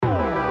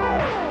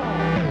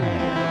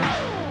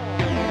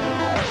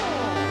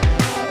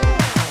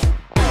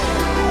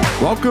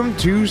Welcome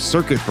to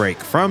Circuit Break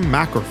from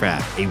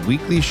Macrofab, a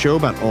weekly show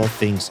about all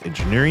things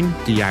engineering,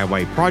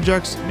 DIY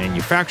projects,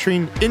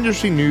 manufacturing,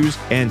 industry news,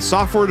 and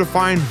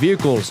software-defined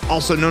vehicles,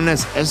 also known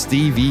as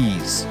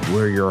SDVs.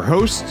 We're your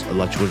hosts,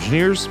 electrical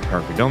engineers,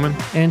 Parker Dillman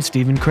and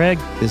Stephen Craig.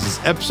 This is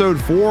episode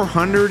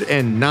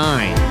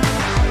 409.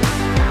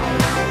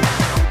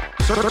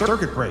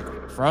 Circuit Break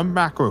from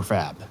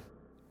Macrofab.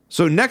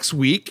 So next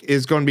week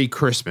is going to be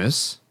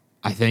Christmas.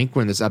 I think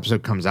when this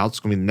episode comes out,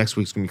 it's going to be next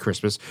week's going to be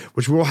Christmas,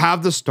 which we'll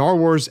have the Star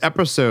Wars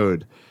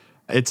episode.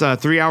 It's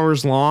 3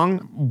 hours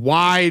long,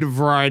 wide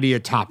variety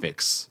of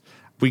topics.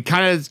 We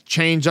kind of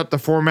changed up the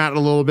format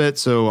a little bit,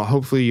 so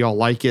hopefully y'all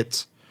like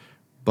it.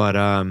 But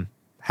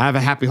have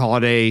a happy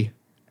holiday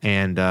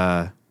and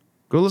go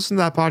listen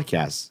to that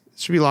podcast. It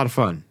should be a lot of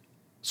fun.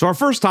 So our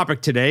first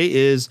topic today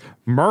is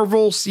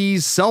Marvel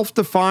sees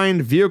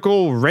self-defined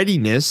vehicle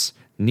readiness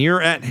near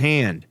at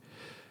hand.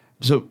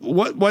 So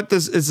what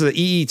this is an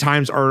EE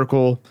Times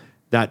article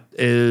that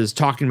is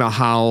talking about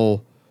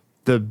how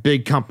the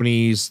big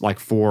companies like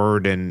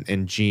Ford and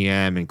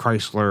GM and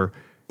Chrysler,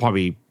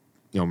 probably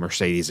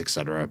Mercedes,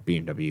 etc.,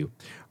 BMW,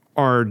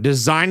 are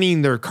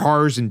designing their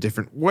cars in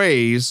different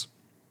ways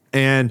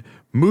and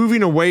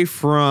moving away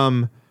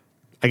from,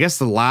 I guess,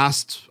 the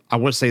last, I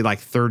would say, like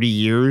 30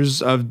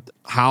 years of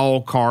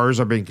how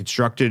cars are being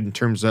constructed in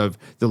terms of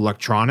the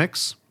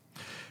electronics,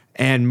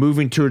 and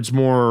moving towards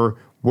more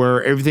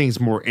where everything's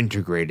more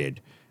integrated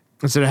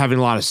instead of having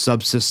a lot of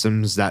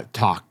subsystems that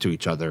talk to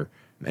each other.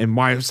 And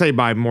why I say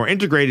by more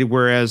integrated,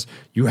 whereas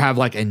you have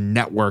like a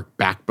network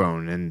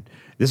backbone. And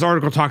this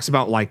article talks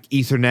about like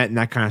Ethernet and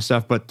that kind of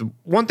stuff. But the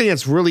one thing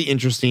that's really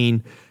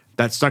interesting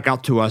that stuck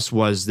out to us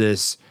was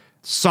this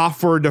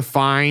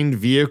software-defined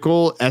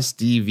vehicle,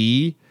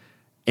 SDV.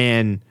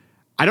 And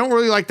I don't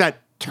really like that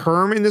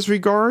term in this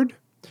regard,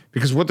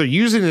 because what they're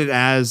using it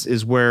as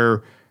is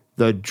where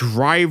the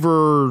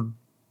driver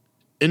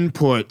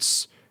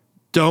inputs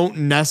don't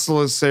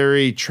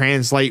necessarily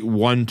translate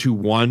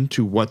one-to-one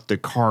to what the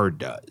car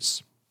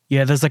does.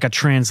 Yeah, there's like a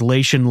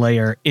translation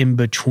layer in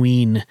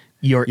between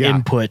your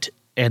input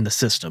and the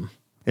system.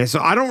 Yeah,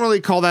 so I don't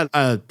really call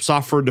that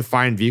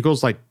software-defined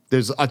vehicles. Like,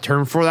 there's a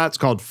term for that. It's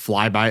called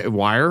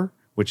fly-by-wire,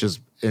 which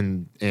is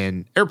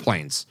in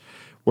airplanes.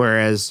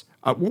 Whereas,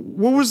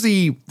 what was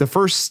the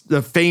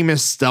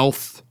famous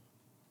stealth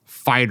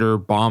fighter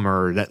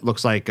bomber that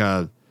looks like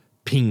a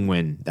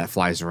penguin that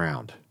flies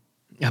around?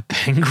 A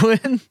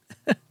penguin?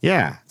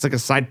 Yeah, it's like a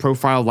side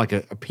profile, like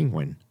a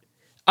penguin.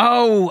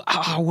 Oh,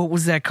 what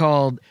was that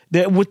called?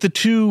 With the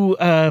two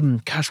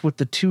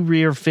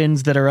rear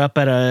fins that are up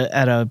at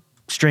a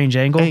strange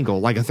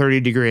angle, like a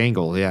 30-degree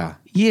angle. Yeah.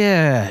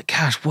 Yeah.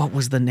 Gosh, what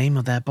was the name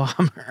of that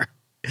bomber?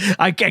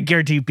 I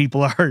guarantee you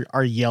people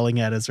are yelling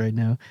at us right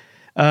now.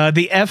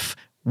 The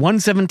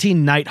F-117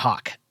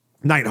 Nighthawk.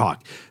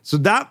 Nighthawk. So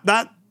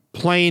that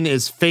plane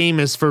is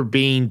famous for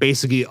being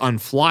basically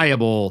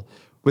unflyable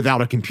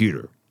without a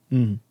computer.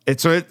 Mm.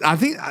 I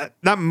think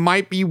that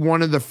might be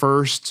one of the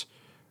first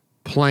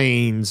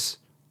planes,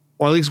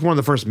 or at least one of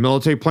the first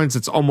military planes.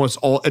 It's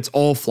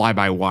all fly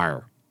by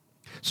wire.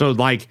 So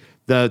like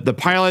the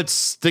pilot's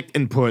stick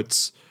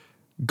inputs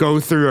go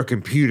through a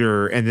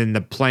computer, and then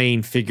the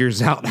plane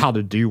figures out how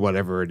to do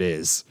whatever it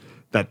is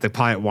that the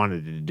pilot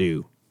wanted it to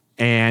do.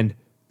 And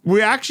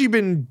we've actually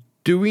been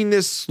doing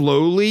this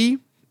slowly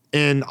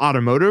in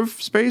automotive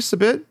space a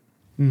bit.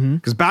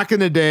 Because back in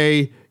the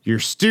day, your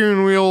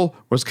steering wheel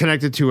was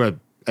connected to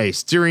a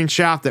steering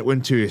shaft that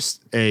went to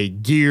a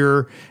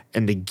gear,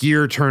 and the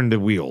gear turned the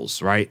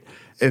wheels, right?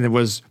 And it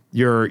was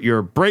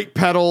your brake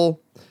pedal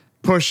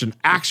pushed an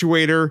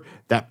actuator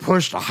that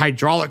pushed a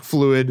hydraulic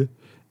fluid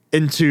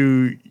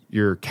into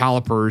your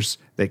calipers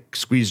that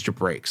squeezed your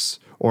brakes.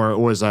 Or it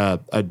was a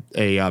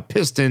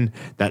piston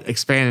that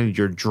expanded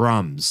your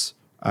drums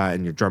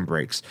and your drum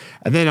brakes.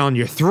 And then on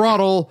your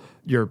throttle,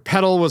 your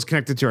pedal was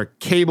connected to a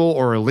cable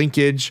or a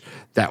linkage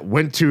that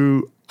went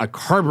to a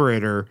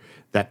carburetor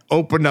that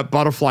opened up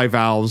butterfly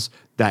valves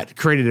that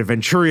created a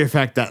Venturi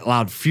effect that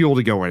allowed fuel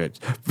to go in it.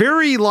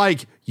 Very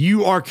like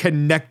you are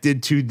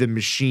connected to the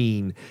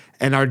machine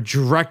and are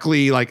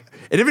directly like,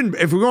 and even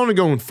if we're going to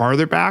go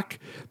farther back,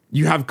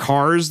 you have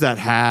cars that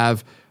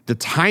have the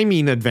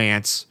timing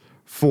advance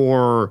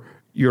for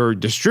your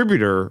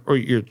distributor or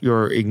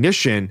your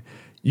ignition.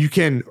 You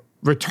can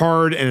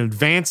retard and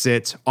advance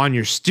it on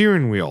your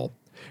steering wheel,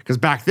 because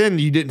back then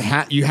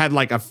you had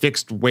like a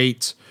fixed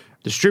weight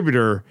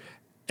distributor,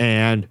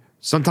 and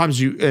sometimes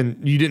you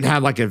didn't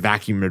have like a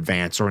vacuum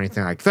advance or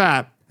anything like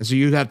that, and so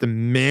you'd have to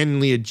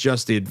manually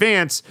adjust the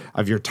advance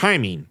of your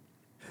timing.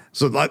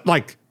 So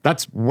like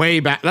that's way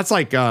back. That's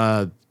like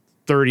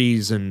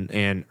 30s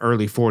and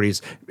early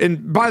 40s,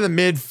 and by the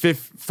mid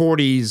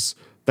 40s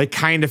they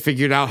kind of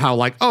figured out how,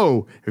 like,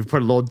 if we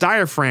put a little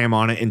diaphragm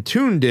on it and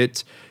tuned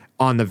it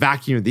on the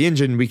vacuum of the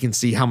engine, we can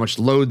see how much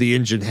load the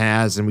engine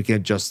has, and we can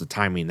adjust the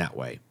timing that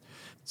way.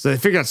 So they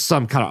figured out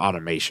some kind of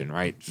automation,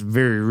 right? It's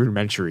very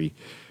rudimentary.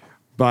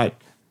 But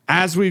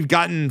as we've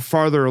gotten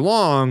farther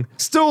along,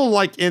 still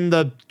like in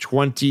the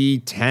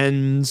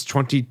 2010s,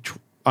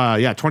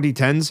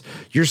 2010s,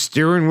 your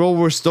steering wheel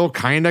was still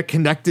kind of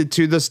connected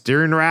to the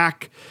steering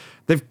rack.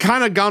 They've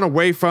kind of gone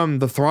away from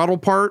the throttle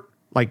part.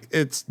 Like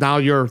it's now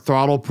your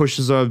throttle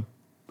pushes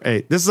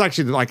this is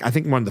actually like, I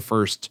think one of the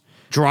first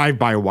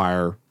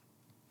drive-by-wire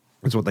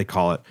is what they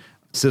call it,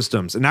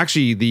 systems. And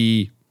actually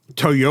the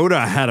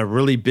Toyota had a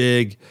really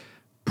big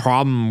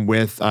problem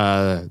with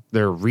their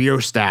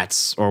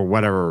rheostats or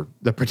whatever,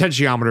 the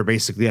potentiometer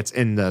basically that's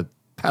in the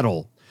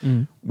pedal,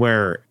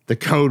 where the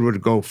code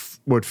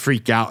would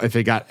freak out if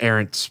it got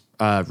errant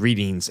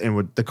readings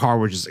and the car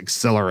would just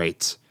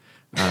accelerate.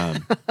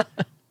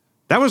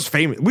 That was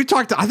famous.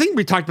 I think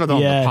we talked about that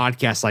on the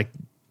podcast like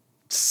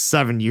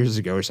 7 years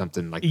ago or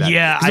something like that.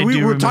 Yeah,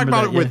 we were talking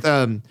about it with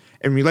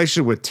in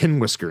relation with tin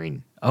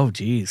whiskering. Oh,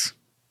 geez.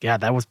 Yeah,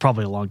 that was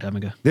probably a long time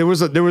ago. There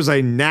was a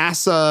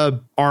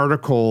NASA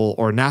article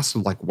or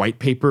NASA like white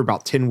paper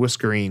about tin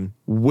whiskering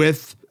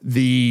with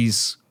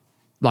these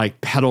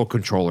like pedal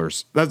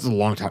controllers. That's a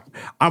long time.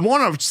 I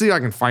want to see if I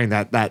can find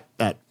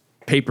that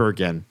paper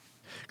again,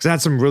 because it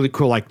had some really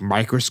cool like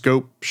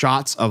microscope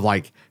shots of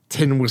like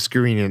tin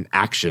whiskering in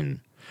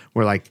action,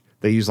 where like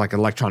they use like an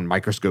electron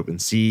microscope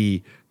and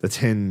see the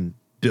tin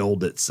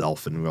build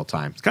itself in real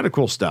time. It's kind of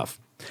cool stuff.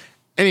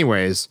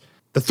 Anyways,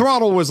 the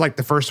throttle was like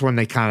the first one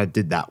they kind of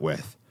did that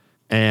with.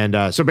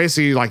 And so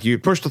basically like you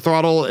push the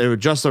throttle, it would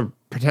adjust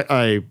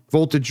a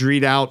voltage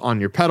readout on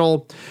your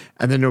pedal,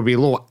 and then there'll be a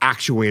little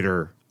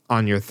actuator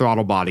on your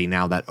throttle body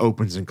now that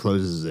opens and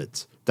closes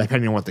it,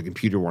 depending on what the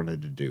computer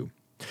wanted to do.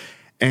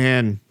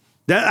 And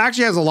that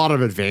actually has a lot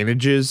of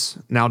advantages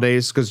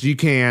nowadays, because you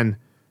can,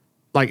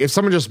 like, if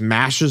someone just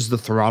mashes the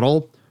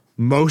throttle,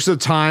 most of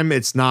the time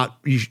it's not,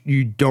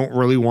 you don't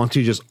really want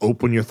to just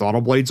open your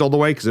throttle blades all the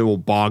way, because it will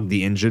bog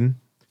the engine.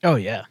 Oh,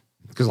 yeah.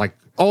 Because, like,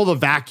 all the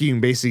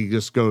vacuum basically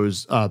just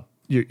goes,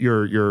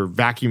 your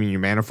vacuum in your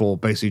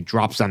manifold basically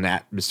drops down the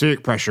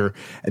atmospheric pressure,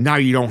 and now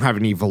you don't have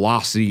any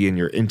velocity in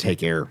your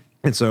intake air.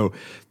 And so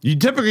you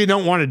typically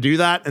don't want to do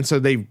that. And so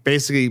they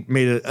basically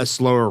made a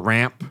slower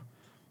ramp,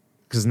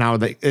 because now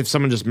if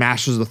someone just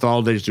mashes the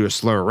throttle, they just do a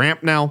slower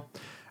ramp now.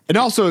 And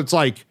also it's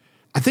like,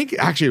 I think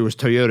actually it was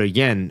Toyota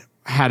again,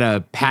 had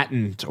a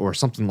patent or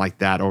something like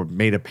that, or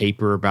made a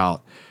paper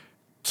about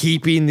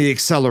keeping the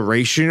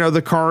acceleration of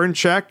the car in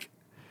check.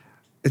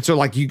 And so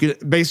like you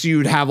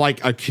would have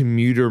like a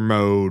commuter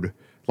mode,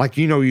 like,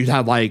 you'd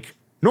have like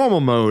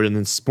normal mode and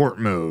then sport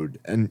mode,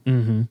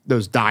 and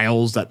those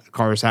dials that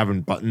cars have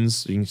and buttons,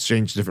 so you can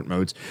change different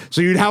modes.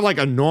 So you'd have like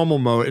a normal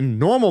mode. In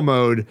normal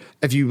mode,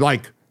 if you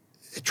like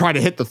try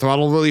to hit the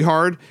throttle really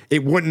hard,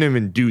 it wouldn't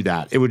even do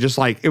that. It would just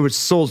like, it would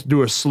still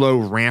do a slow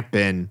ramp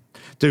in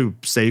to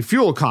save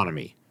fuel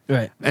economy.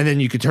 Right. And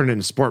then you could turn it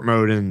into sport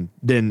mode, and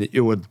then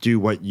it would do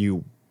what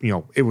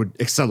it would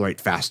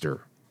accelerate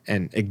faster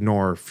and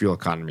ignore fuel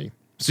economy.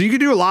 So you could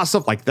do a lot of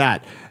stuff like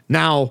that.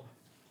 Now,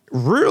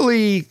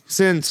 really,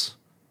 since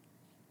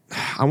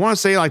I want to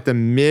say like the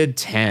mid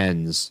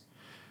 10s,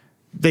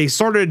 they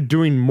started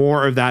doing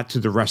more of that to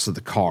the rest of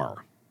the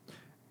car,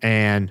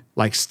 and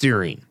like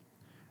steering.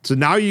 So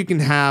now you can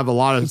have a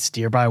lot of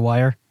steer by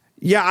wire.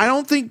 Yeah, I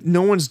don't think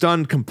no one's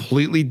done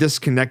completely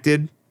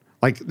disconnected.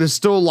 Like there's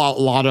still a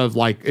lot of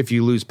like, if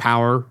you lose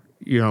power,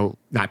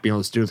 not being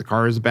able to steer the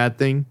car is a bad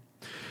thing.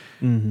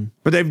 Mm-hmm.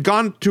 But they've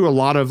gone to a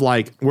lot of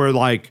like where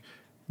like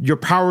your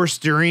power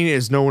steering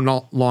is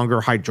no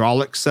longer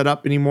hydraulic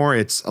setup anymore.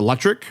 It's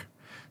electric.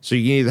 So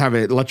you can either have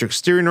an electric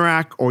steering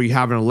rack, or you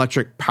have an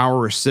electric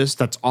power assist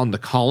that's on the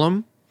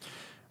column.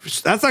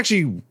 That's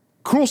actually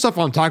cool stuff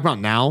I'm talking about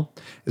now,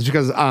 is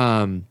because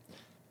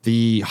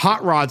the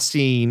hot rod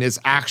scene is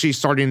actually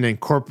starting to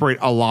incorporate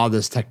a lot of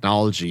this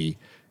technology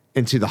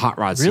into the hot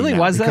rod scene. Really?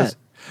 Why is that?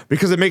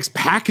 Because it makes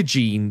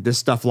packaging this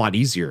stuff a lot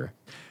easier.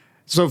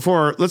 So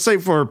let's say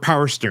for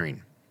power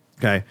steering,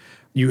 okay,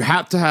 you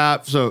have to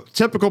have, so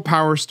typical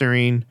power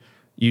steering,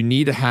 you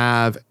need to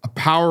have a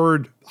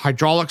powered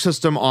hydraulic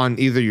system on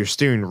either your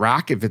steering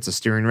rack, if it's a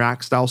steering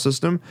rack style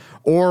system,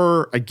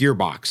 or a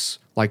gearbox.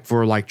 Like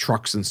for like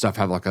trucks and stuff,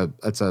 have like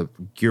it's a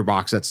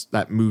gearbox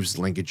that moves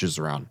linkages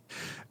around.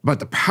 But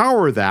to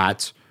power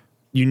that,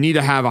 you need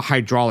to have a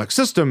hydraulic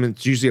system.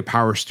 It's usually a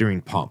power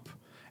steering pump,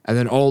 and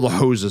then all the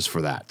hoses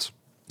for that.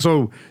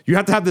 So you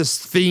have to have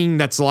this thing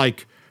that's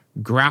like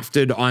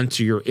grafted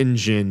onto your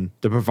engine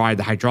to provide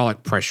the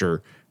hydraulic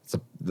pressure. It's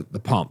the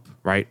pump,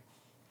 right?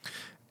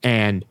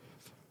 And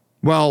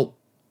well,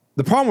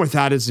 the problem with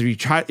that is if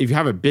you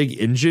have a big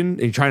engine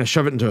and you're trying to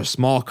shove it into a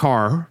small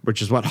car,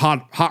 which is what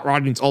hot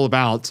rodding is all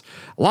about,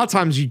 a lot of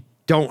times you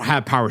don't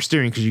have power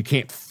steering because you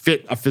can't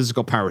fit a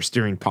physical power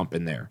steering pump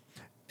in there.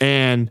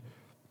 And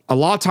a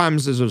lot of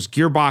times there's those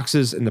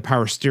gearboxes and the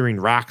power steering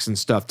racks and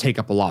stuff take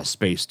up a lot of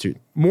space too.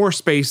 More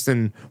space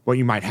than what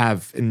you might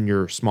have in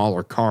your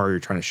smaller car you're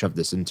trying to shove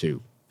this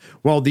into.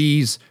 Well,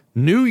 these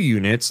new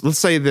units, let's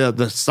say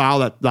the style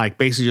that like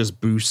basically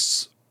just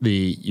boosts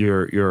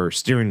your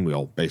steering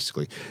wheel,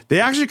 basically.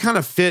 They actually kind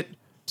of fit,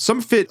 some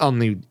fit on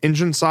the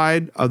engine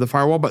side of the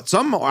firewall, but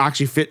some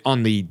actually fit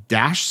on the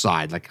dash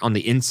side, like on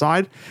the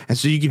inside. And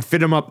so you can fit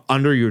them up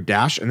under your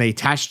dash, and they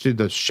attach to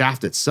the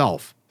shaft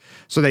itself.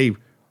 So they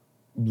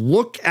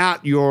look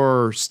at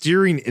your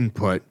steering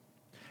input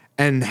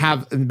and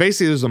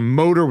basically there's a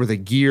motor with a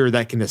gear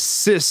that can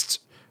assist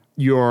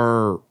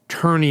your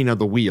turning of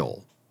the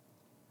wheel.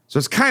 So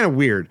it's kind of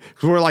weird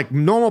because we're like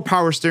normal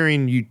power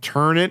steering, you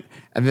turn it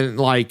and then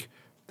like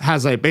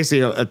has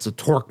it's a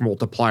torque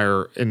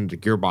multiplier in the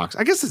gearbox.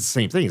 I guess it's the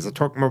same thing. It's a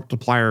torque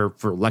multiplier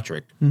for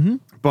electric,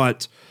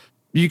 but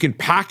you can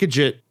package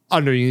it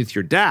underneath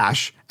your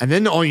dash, and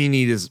then all you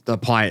need is to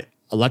apply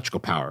electrical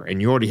power,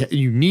 and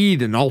you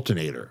need an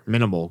alternator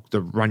minimal to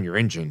run your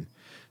engine.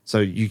 So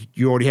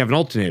you already have an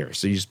alternator,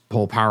 so you just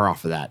pull power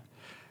off of that.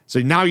 So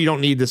now you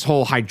don't need this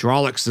whole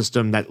hydraulic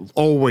system that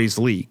always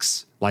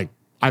leaks. Like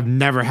I've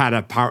never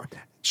had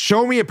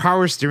show me a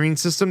power steering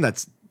system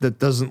that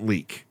doesn't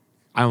leak.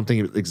 I don't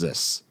think it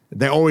exists.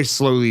 They always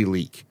slowly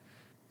leak.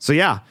 So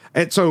yeah,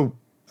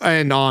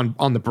 and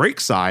on the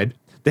brake side,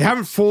 they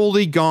haven't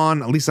fully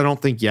gone, at least I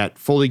don't think yet,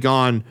 fully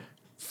gone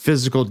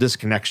physical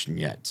disconnection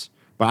yet.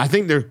 But I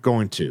think they're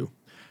going to.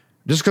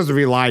 Just because the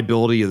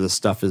reliability of this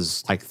stuff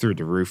is like through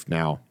the roof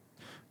now.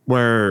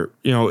 Where,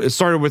 it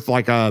started with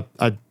like a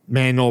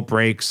manual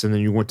brakes, and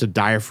then you went to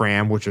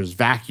diaphragm, which was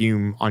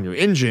vacuum on your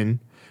engine,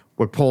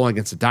 would pull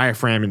against the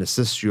diaphragm and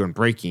assist you in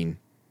braking,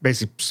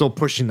 basically still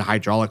pushing the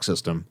hydraulic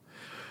system.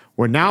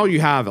 Where now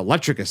you have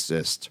electric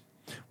assist,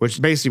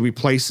 which basically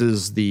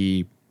replaces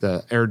the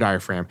air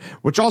diaphragm,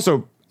 which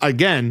also,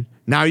 again,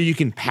 now you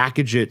can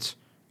package it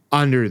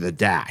under the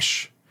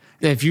dash.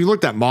 And if you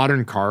looked at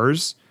modern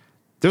cars,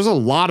 there's a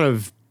lot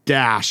of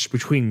dash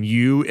between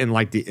you and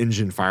like the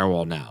engine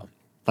firewall now.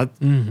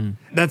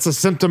 That's a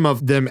symptom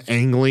of them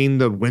angling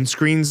the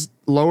windscreens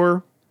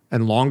lower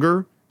and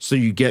longer so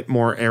you get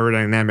more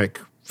aerodynamic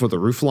for the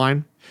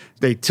roofline.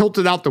 They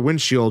tilted out the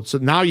windshield, so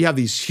now you have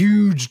these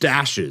huge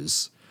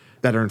dashes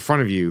that are in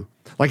front of you.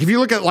 Like if you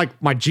look at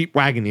like my Jeep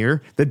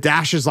Wagoneer, the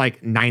dash is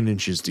like 9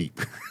 inches deep.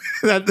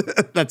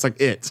 That's like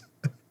it.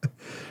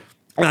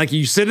 Like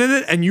you sit in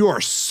it and you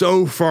are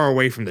so far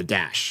away from the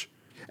dash.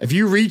 If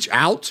you reach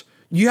out,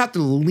 you have to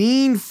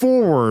lean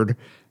forward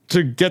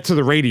to get to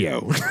the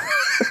radio.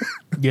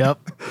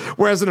 Yep.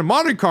 Whereas in a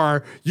modern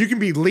car, you can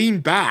be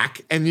leaned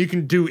back and you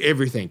can do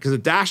everything because the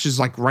dash is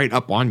like right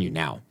up on you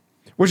now,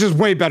 which is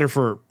way better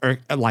for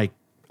like,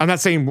 I'm not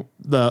saying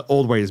the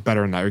old way is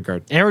better in that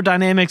regard.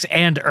 Aerodynamics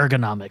and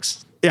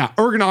ergonomics. Yeah,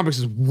 ergonomics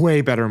is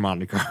way better in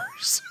modern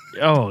cars.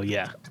 Oh,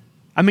 yeah.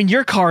 I mean,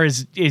 your car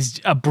is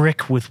a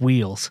brick with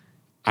wheels.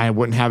 I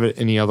wouldn't have it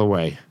any other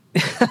way.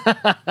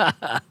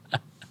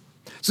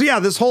 So yeah,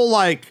 this whole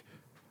like,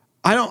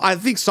 I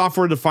think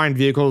software-defined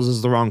vehicles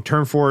is the wrong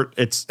term for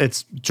it.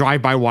 It's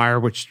drive-by-wire,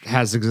 which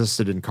has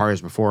existed in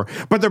cars before,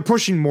 but they're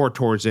pushing more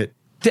towards it.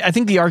 I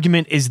think the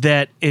argument is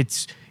that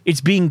it's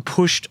being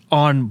pushed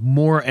on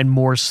more and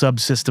more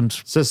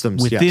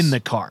subsystems within the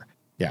car.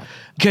 Yeah.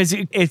 Because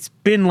it's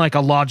been like a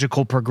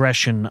logical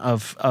progression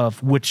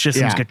of which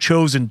systems get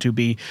chosen to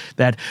be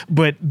that.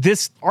 But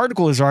this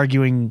article is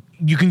arguing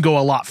you can go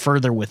a lot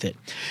further with it.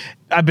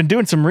 I've been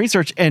doing some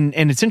research, and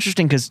it's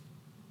interesting because,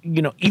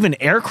 even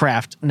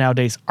aircraft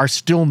nowadays are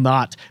still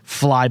not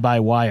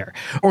fly-by-wire,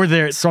 or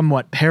they're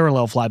somewhat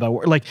parallel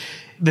fly-by-wire. Like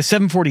the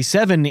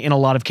 747 in a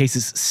lot of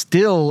cases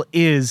still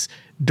is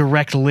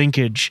direct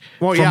linkage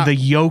from the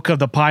yoke of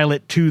the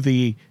pilot to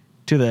the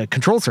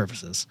control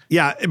surfaces.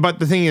 Yeah, but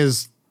the thing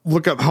is,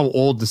 look up how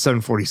old the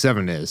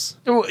 747 is.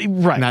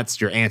 Right. And that's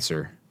your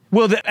answer.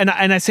 Well, and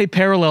I say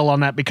parallel on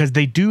that because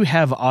they do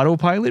have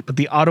autopilot, but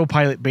the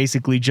autopilot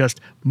basically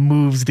just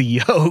moves the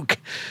yoke,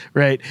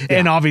 right? Yeah.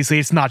 And obviously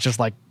it's not just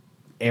like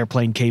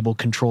airplane cable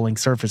controlling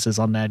surfaces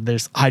on that.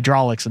 There's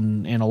hydraulics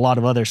and a lot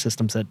of other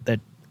systems that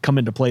come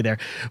into play there.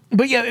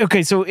 But yeah,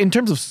 okay, so in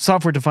terms of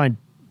software-defined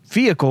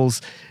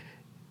vehicles,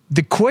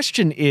 the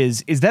question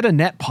is that a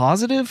net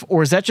positive,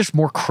 or is that just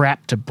more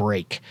crap to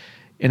break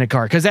in a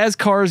car? Because as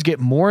cars get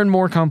more and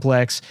more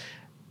complex,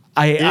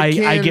 I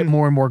get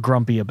more and more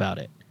grumpy about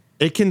it.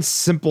 It can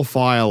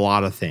simplify a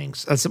lot of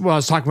things. That's what I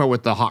was talking about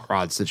with the hot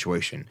rod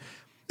situation.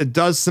 It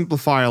does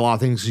simplify a lot of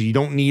things because you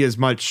don't need as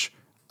much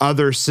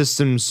other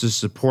systems to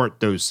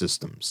support those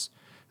systems.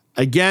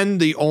 Again,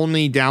 the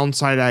only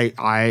downside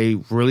I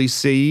really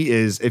see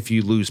is if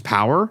you lose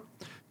power.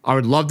 I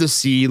would love to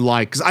see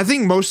because I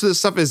think most of this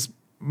stuff is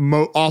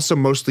also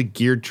mostly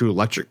geared to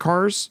electric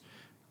cars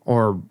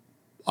or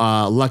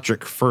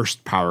electric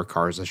first power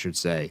cars, I should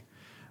say.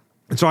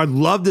 And so I'd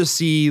love to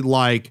see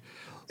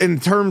in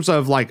terms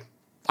of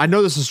I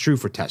know this is true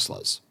for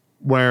Teslas,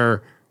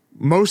 where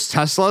most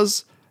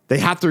Teslas, they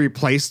have to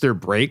replace their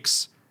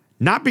brakes,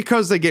 not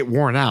because they get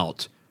worn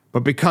out,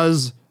 but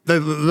because they're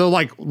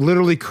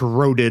literally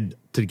corroded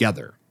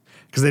together.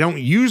 Because they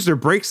don't use their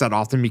brakes that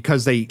often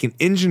because they can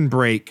engine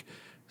brake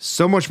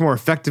so much more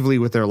effectively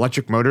with their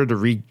electric motor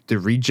to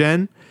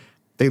regen.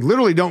 They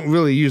literally don't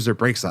really use their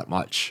brakes that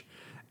much.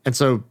 And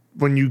so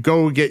when you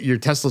go get your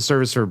Tesla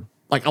service for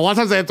a lot of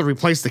times they have to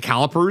replace the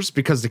calipers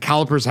because the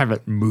calipers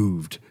haven't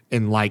moved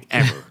in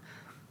ever.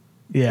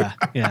 Yeah.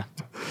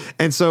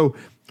 And so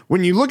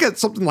when you look at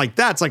something like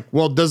that, it's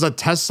well, does a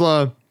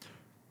Tesla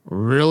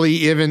really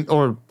even,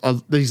 or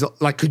these,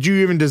 like, could you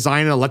even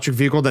design an electric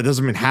vehicle that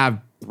doesn't even have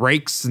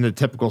brakes in the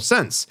typical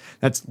sense?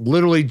 That's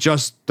literally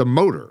just the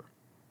motor,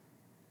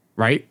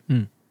 right?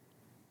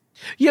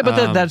 Yeah,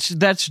 but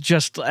that's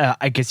just,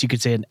 I guess you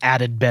could say, an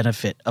added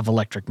benefit of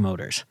electric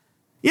motors.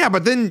 Yeah,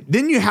 but then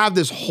you have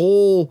this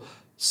whole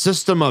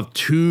system of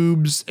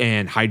tubes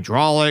and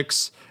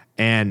hydraulics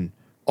and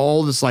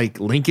all this like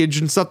linkage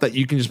and stuff that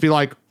you can just be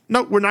like,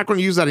 no, we're not going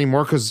to use that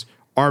anymore because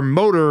our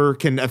motor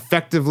can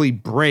effectively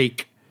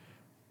brake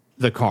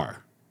the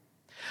car.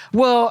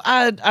 Well,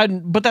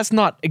 but that's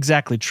not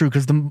exactly true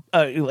because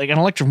like an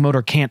electric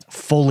motor can't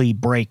fully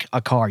brake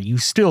a car. You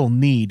still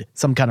need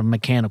some kind of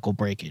mechanical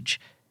breakage.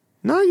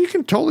 No, you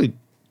can totally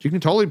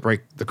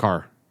brake the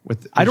car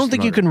with. I don't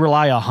think you can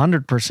rely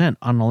 100%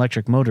 on an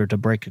electric motor to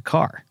brake a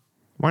car.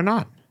 Why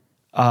not?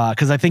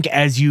 Because I think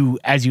as you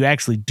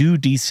actually do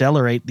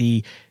decelerate,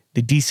 the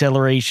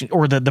deceleration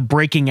or the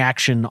braking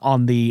action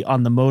on the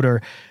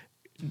motor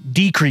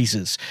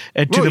decreases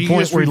to the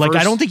point where like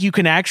I don't think you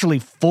can actually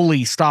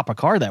fully stop a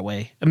car that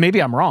way. And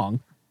maybe I'm wrong.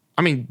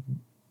 I mean,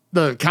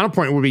 the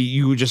counterpoint would be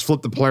you would just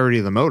flip the polarity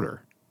of the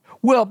motor.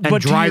 Well,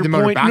 but drive the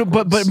motor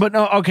backwards. But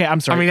no, okay, I'm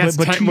sorry. I mean, that's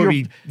but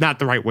maybe not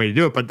the right way to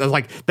do it, but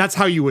that's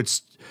how you would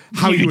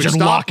you would just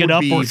lock it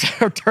up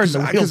or turn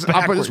the wheels backwards.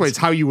 I'll put it this way: it's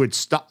how you would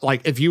stop.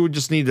 Like if you would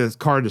just need the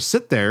car to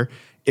sit there,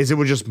 is it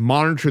would just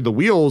monitor the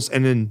wheels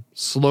and then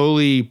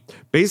slowly.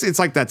 Basically, it's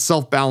like that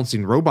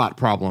self-balancing robot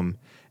problem.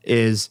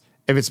 Is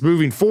if it's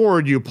moving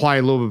forward, you apply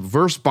a little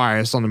reverse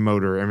bias on the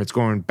motor, and if it's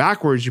going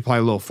backwards, you apply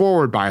a little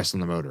forward bias on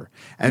the motor.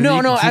 And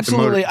no,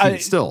 absolutely.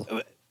 Still.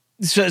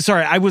 So,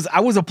 sorry, I was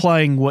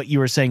applying what you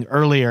were saying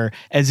earlier,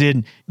 as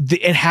in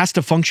it has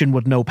to function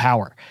with no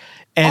power.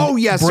 And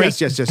yes.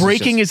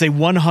 Braking is a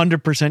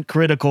 100%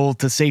 critical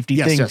to safety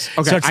thing. Yes.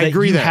 Okay, I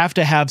agree. You have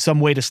to have some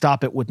way to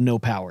stop it with no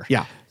power.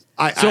 Yeah.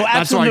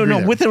 Absolutely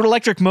no. With an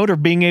electric motor,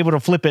 being able to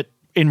flip it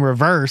in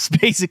reverse,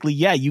 basically,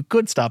 yeah, you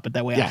could stop it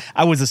that way. Yeah.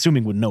 I was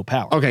assuming with no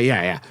power. Okay.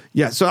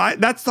 Yeah. So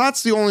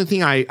that's the only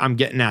thing I'm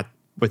getting at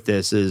with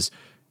this is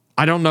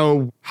I don't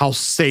know how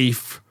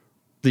safe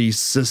these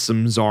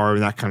systems are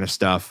and that kind of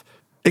stuff.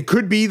 It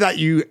could be that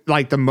you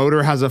like the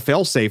motor has a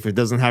failsafe. It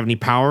doesn't have any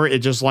power. It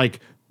just like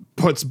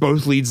puts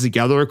both leads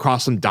together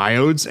across some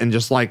diodes and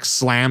just like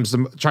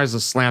tries to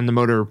slam the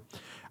motor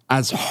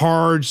as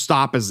hard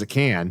stop as it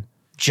can.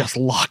 Just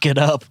lock it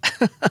up.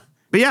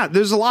 But yeah,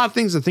 there's a lot of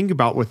things to think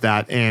about with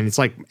that. And it's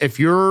like and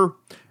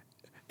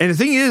the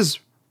thing is,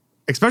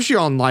 especially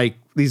on like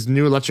these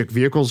new electric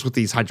vehicles with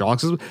these hydraulic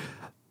systems,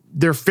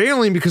 they're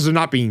failing because they're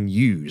not being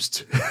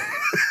used.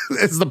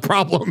 It's the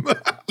problem.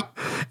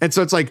 And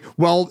so it's like,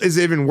 well, is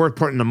it even worth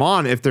putting them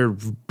on if they're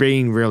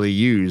being really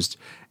used?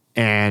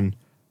 And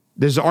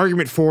there's an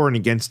argument for and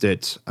against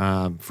it,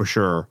 for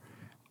sure.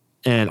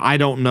 And I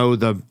don't know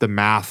the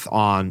math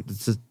on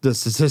the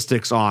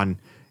statistics on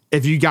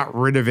if you got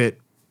rid of it,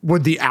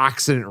 would the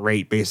accident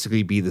rate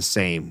basically be the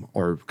same?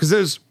 Or because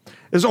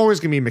there's always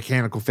going to be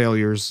mechanical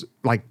failures,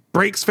 like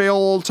brakes fail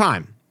all the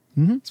time,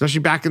 especially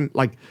back in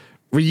like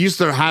we used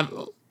to have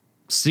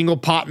single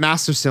pot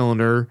master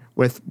cylinder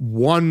with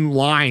one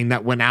line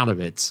that went out of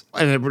it,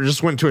 and it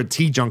just went to a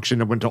T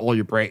junction and went to all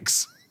your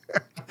brakes.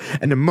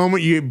 And the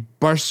moment you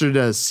busted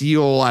a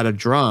seal at a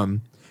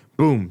drum,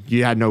 boom,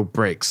 you had no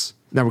brakes.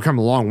 Now we're coming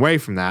a long way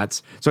from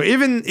that. So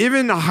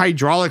even a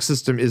hydraulic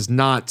system is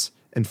not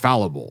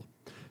infallible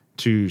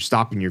to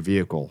stopping your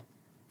vehicle.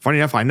 Funny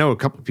enough, I know a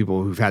couple of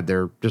people who've had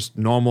their just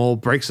normal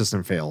brake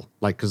system fail,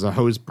 like because a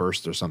hose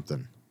burst or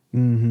something.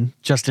 Mm-hmm.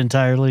 Just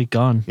entirely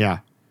gone. Yeah.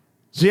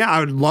 So yeah, I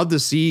would love to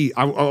see.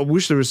 I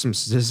wish there was some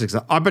statistics.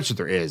 I bet you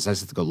there is. I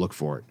just have to go look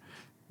for it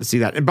to see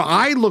that. But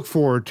I look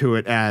forward to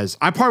it as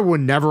I probably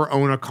would never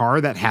own a car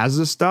that has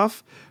this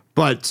stuff,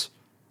 but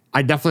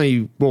I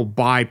definitely will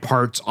buy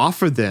parts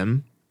off of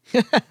them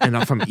and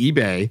not from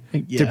eBay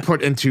to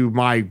put into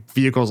my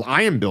vehicles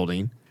I am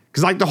building.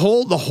 Because like the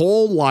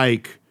whole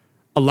like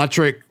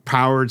electric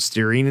powered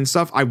steering and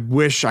stuff, I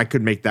wish I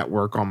could make that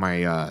work on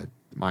my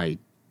my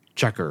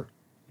checker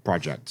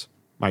project,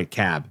 my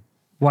cab.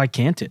 Why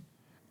can't it?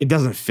 It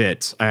doesn't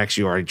fit. I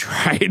actually already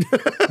tried.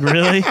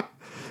 Really?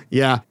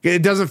 Yeah.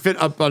 It doesn't fit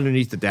up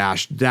underneath the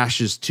dash. The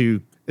dash is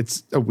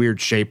it's a weird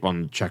shape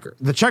on the checker.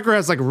 The checker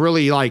has like a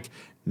really like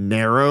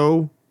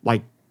narrow,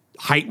 like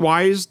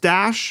height-wise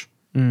dash.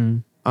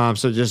 So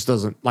it just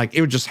doesn't like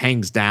it just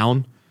hangs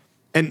down.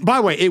 And by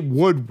the way, it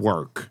would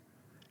work.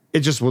 It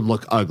just would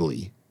look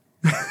ugly.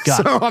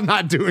 So I'm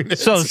not doing it.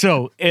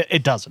 So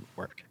it doesn't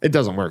work. It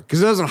doesn't work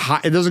because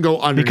it doesn't go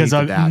underneath because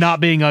the dash. Not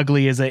being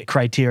ugly is a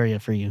criteria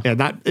for you. Yeah,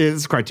 that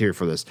is criteria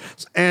for this.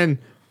 And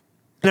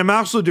I'm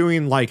also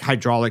doing like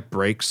hydraulic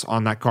brakes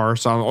on that car,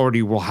 so I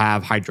already will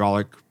have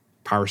hydraulic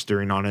power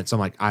steering on it. So I'm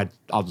like,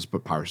 I'll just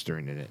put power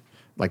steering in it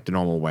like the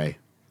normal way.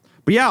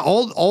 But yeah,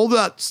 all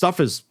that stuff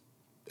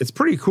it's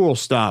pretty cool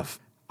stuff.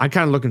 I'm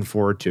kind of looking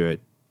forward to it.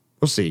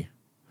 We'll see.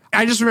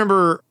 I just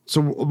remember,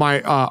 so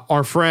my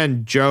our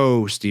friend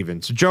Joe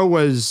Stevens. So Joe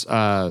was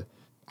a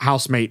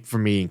housemate for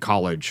me in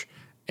college,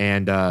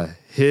 and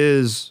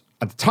his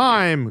at the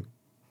time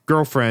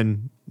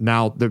girlfriend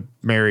now they're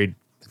married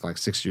like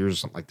 6 years or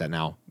something like that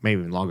now, maybe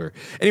even longer.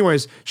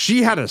 Anyways,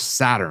 she had a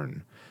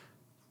Saturn,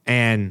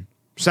 and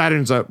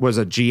Saturn's was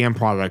a GM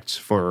product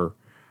for.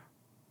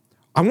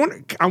 I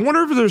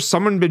wonder if there's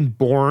someone been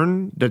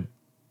born that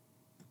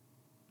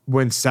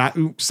when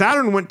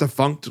Saturn went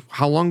defunct.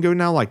 How long ago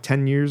now? Like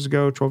 10 years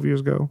ago, 12 years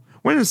ago.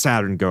 When did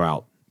Saturn go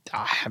out?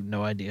 I have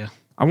no idea.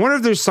 I wonder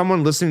if there's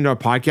someone listening to a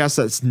podcast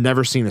that's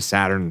never seen a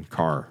Saturn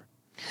car.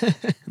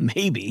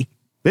 Maybe.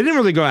 They didn't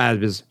really go out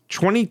of business.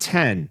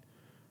 2010,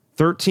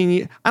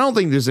 13. I don't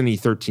think there's any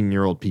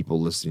 13-year-old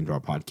people listening to our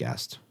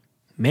podcast.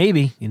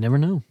 Maybe. You never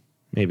know.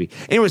 Maybe.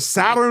 Anyway,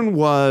 Saturn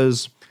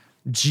was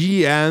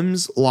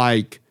GM's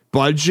like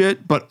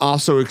budget, but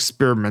also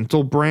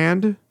experimental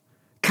brand.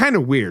 Kind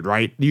of weird,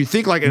 right? You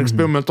think like an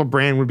experimental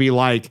brand would be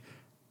like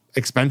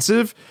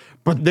expensive,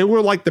 but they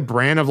were like the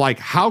brand of like,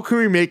 how can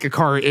we make a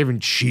car even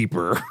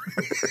cheaper?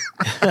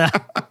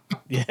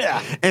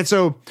 Yeah. And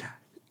so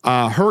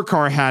her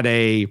car had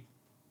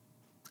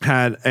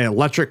an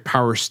electric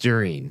power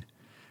steering,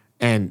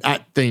 and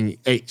that thing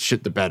ate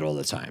shit the bed all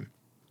the time.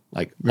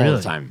 Like all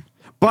the time.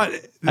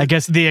 But I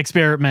guess the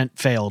experiment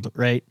failed,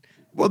 right?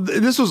 Well,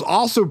 this was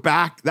also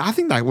back, I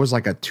think that was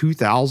like a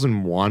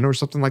 2001 or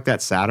something like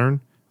that Saturn.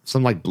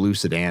 Some like blue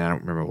sedan. I don't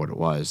remember what it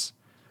was.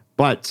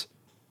 But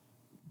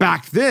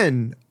back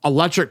then,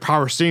 electric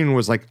power steering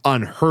was like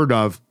unheard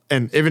of,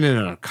 and even in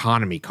an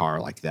economy car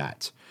like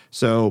that.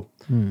 So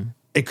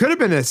it could have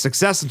been a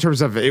success in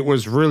terms of it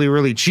was really,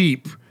 really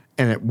cheap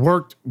and it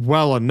worked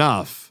well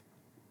enough,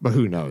 but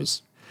who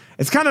knows?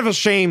 It's kind of a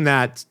shame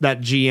that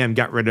GM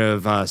got rid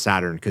of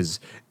Saturn, because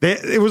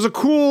it was a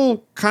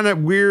cool kind of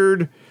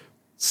weird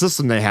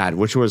system they had,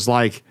 which was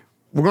like,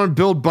 we're going to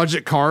build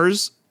budget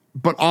cars,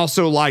 but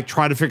also like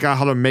try to figure out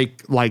how to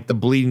make like the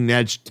bleeding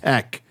edge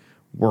tech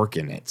work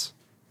in it.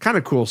 Kind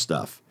of cool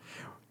stuff.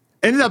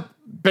 Ended up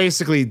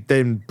basically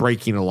then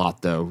breaking a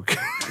lot though,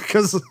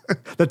 because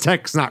the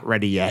tech's not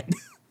ready yet.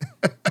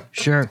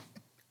 Sure.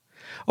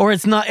 Or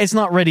it's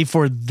not ready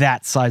for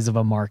that size of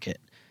a market.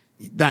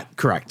 That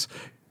correct.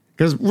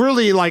 Because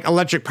really, like,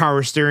 electric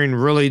power steering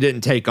really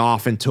didn't take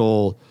off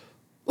until,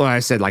 well, I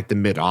said, like, the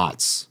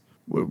mid-aughts.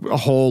 A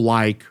whole,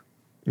 like,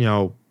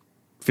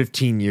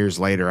 15 years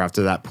later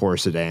after that poor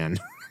sedan.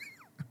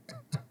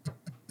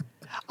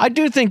 I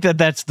do think that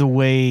that's the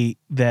way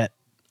that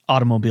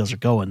automobiles are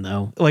going,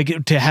 though.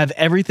 Like, to have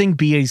everything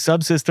be a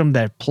subsystem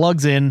that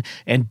plugs in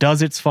and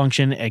does its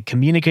function and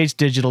communicates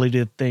digitally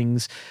to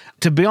things.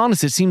 To be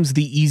honest, it seems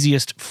the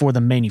easiest for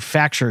the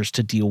manufacturers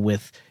to deal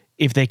with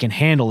if they can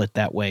handle it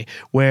that way,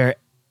 where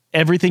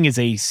everything is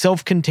a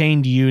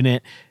self-contained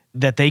unit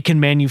that they can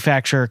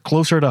manufacture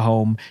closer to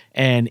home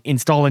and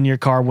install in your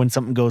car when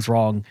something goes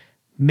wrong,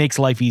 makes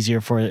life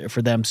easier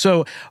for them.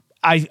 So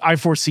I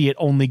foresee it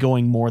only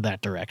going more that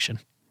direction.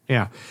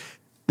 Yeah.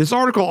 This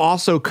article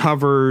also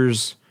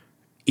covers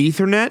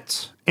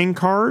Ethernet in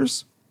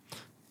cars.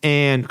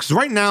 And because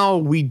right now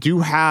we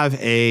do have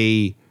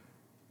a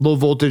low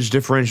voltage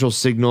differential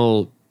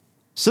signal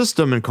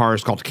system in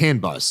cars called CAN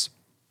bus.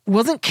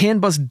 Wasn't CAN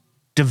bus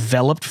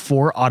developed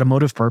for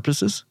automotive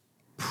purposes?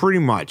 Pretty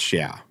much,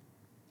 yeah.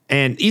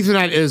 And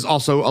Ethernet is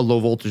also a low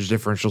voltage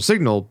differential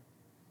signal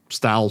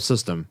style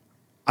system.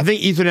 I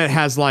think Ethernet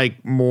has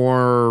like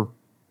more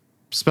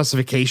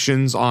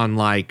specifications on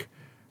like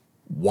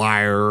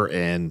wire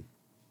and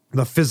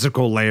the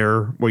physical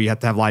layer, where you have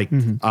to have like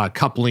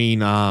coupling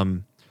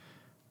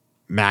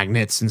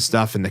magnets and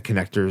stuff in the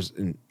connectors.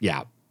 And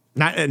yeah,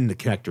 not in the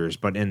connectors,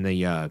 but in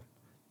the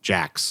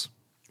jacks.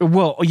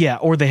 Well, yeah,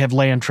 or they have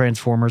LAN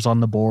transformers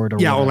on the board. Or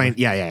yeah, whatever. or LAN.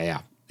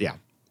 Yeah.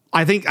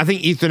 I think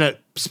Ethernet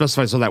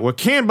specifies all that. With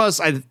CAN bus,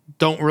 I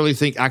don't really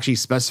think actually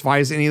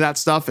specifies any of that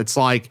stuff. It's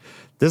like,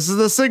 this is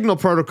the signal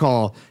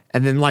protocol,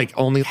 and then like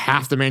only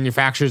half the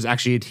manufacturers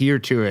actually adhere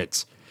to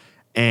it,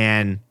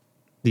 and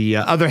the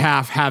other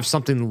half have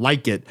something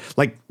like it.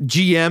 Like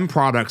GM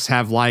products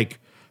have like,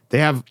 they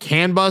have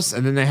CAN bus,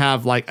 and then they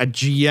have like a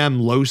GM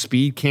low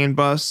speed CAN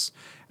bus,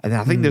 and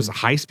I think there's a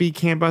high speed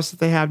CAN bus that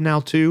they have now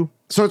too.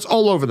 So it's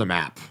all over the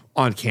map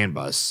on CAN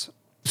bus.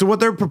 So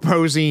what they're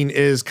proposing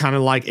is kind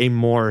of like a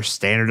more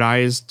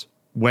standardized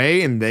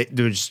way, and they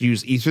just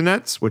use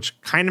Ethernet, which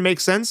kind of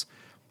makes sense.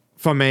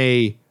 When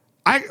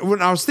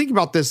I was thinking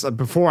about this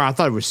before, I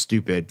thought it was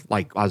stupid.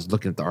 Like, I was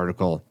looking at the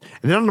article,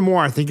 and then the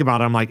more I think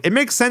about it, I'm like, it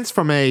makes sense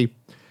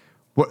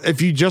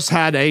if you just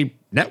had a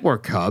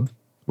network hub,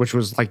 which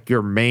was like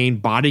your main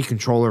body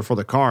controller for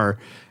the car,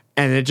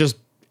 and it just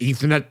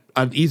Ethernet,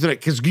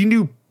 because you can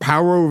do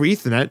power over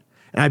Ethernet,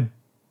 and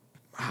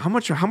how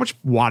much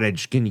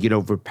wattage can you get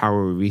over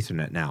power over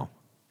Ethernet now?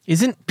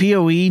 Isn't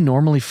PoE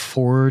normally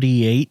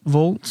 48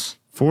 volts?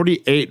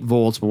 48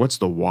 volts, but what's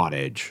the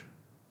wattage?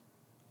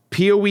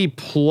 PoE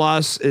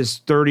plus is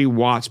 30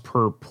 watts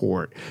per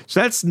port.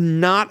 So that's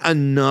not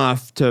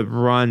enough to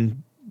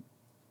run.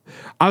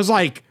 I was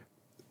like,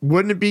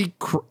 wouldn't it be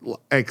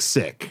like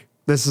sick?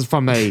 This is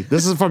from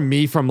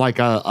me from like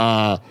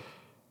a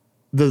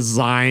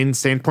design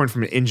standpoint,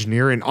 from an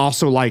engineer, and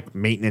also like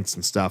maintenance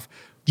and stuff.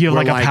 You have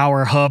where, like a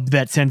power hub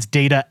that sends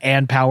data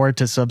and power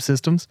to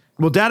subsystems?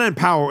 Well, data and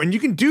power, and you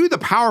can do the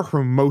power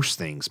for most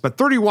things, but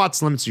 30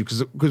 watts limits you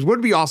because what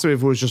would be awesome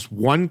if it was just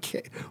one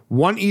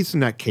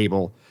Ethernet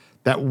cable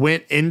that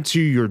went into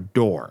your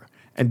door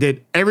and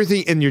did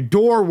everything, and your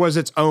door was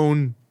its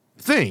own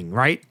thing,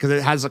 right? Because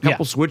it has a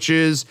couple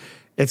switches.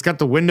 It's got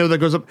the window that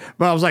goes up.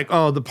 But I was like,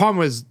 oh, the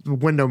problem is the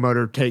window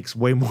motor takes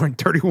way more than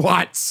 30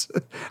 watts.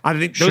 I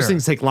think those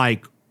things take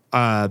like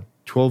 12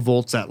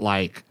 volts at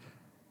like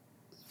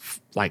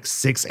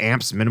 6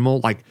 amps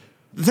minimal. Like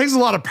it takes a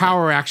lot of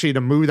power actually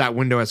to move that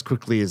window as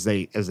quickly as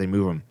they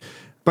move them.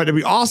 But it'd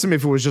be awesome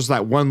if it was just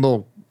that one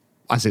little,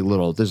 I say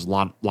little, there's a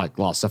lot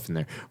of stuff in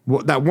there.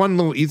 That one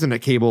little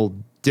Ethernet cable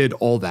did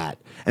all that.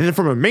 And then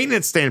from a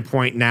maintenance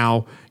standpoint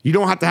now, you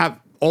don't have to have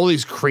all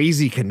these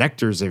crazy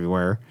connectors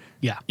everywhere.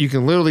 Yeah. You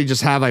can literally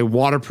just have a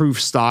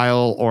waterproof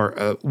style or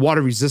a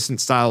water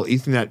resistant style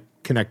Ethernet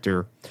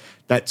connector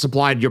that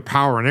supplied your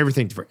power and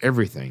everything for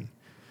everything.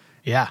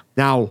 Yeah.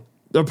 Now,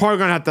 they're probably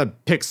going to have to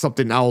pick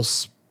something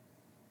else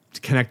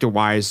connector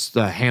wise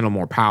to handle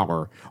more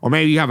power. Or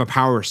maybe you have a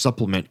power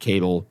supplement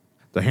cable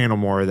to handle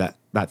more of that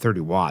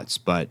 30 watts.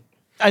 But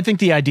I think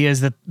the idea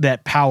is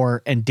that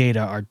power and data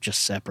are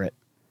just separate.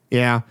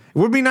 Yeah. It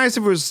would be nice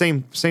if it was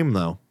the same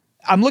though.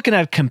 I'm looking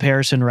at a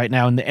comparison right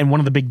now, and one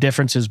of the big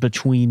differences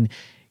between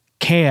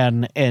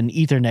CAN and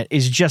Ethernet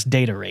is just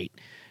data rate.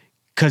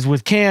 Because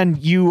with CAN,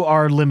 you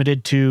are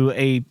limited to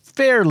a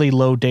fairly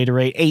low data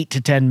rate, 8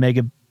 to 10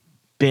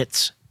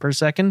 megabits per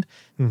second.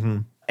 Mm-hmm.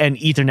 And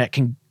Ethernet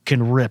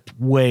can rip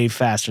way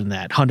faster than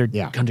that, 100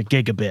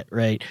 gigabit,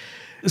 right?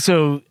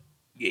 So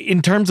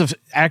in terms of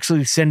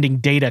actually sending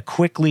data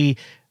quickly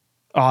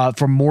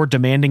for more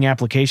demanding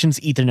applications,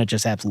 Ethernet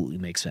just absolutely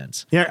makes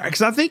sense. Yeah,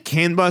 because I think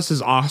CAN bus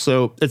is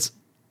also, it's,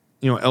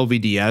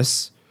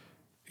 LVDS.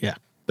 Yeah.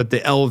 But the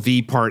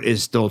LV part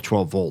is still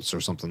 12 volts or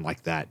something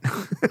like that.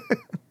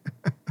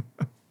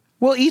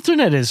 Well,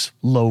 Ethernet is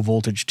low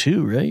voltage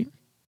too, right?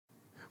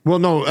 Well,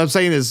 no, I'm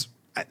saying is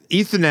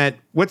Ethernet,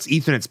 what's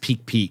Ethernet's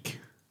peak?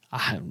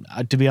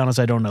 To be honest,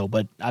 I don't know,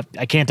 but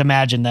I can't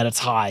imagine that it's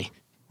high.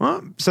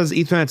 Well, it says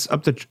Ethernet's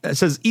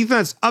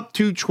up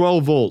to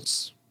 12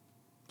 volts.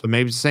 So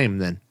maybe it's the same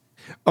then.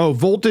 Oh,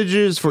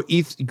 voltages for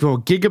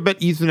gigabit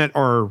Ethernet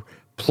are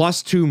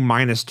 +2,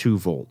 -2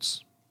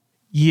 volts.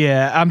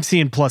 Yeah, I'm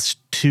seeing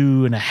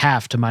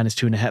 +2.5 to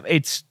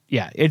 -2.5.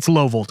 It's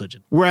low voltage.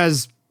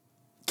 Whereas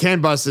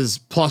CAN bus is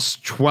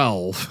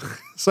 +12.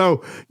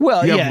 So you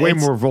have way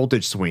more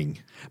voltage swing.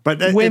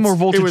 But way more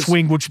voltage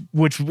swing,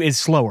 which is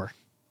slower.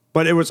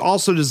 But it was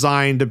also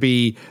designed to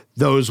be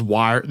those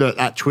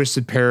that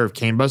twisted pair of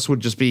CAN bus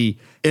would just be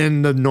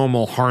in the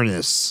normal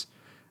harness,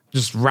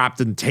 just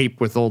wrapped in tape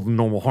with all the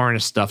normal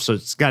harness stuff. So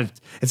it's got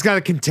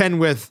to contend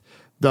with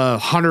the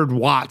 100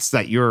 watts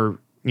that your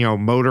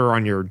motor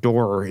on your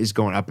door is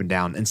going up and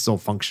down and still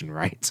function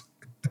right.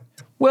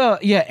 Well,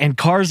 yeah, and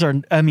cars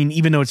are,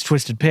 even though it's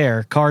twisted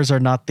pair, cars are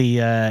not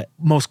the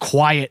most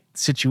quiet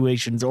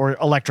situations or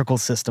electrical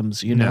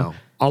systems, No,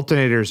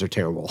 alternators are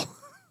terrible.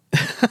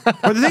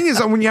 But the thing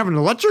is, when you have an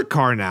electric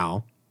car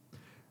now,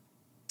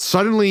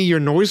 suddenly your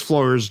noise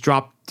floors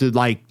drop to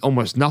like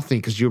almost nothing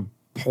because you're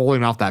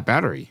pulling off that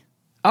battery.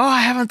 Oh,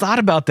 I haven't thought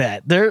about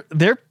that.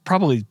 They're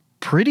probably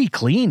pretty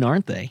clean,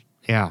 aren't they?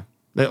 Yeah.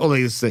 At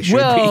least they should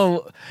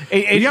be.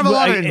 You have a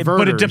lot of inverters.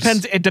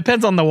 But it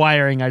depends on the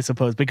wiring, I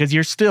suppose, because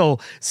you're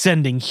still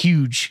sending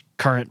huge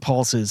current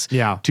pulses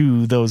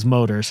to those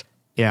motors.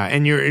 Yeah,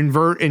 and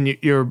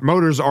your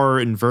motors are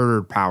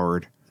inverter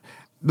powered.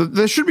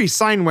 There should be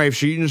sine waves,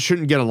 so you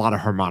shouldn't get a lot of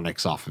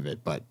harmonics off of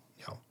it, but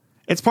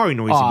it's probably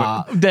noisy.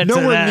 But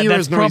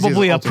that's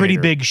probably a pretty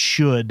big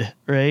should,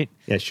 right?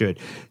 Yeah, it should.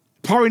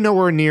 Probably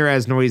nowhere near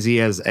as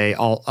noisy as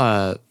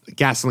a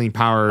gasoline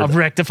powered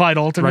rectified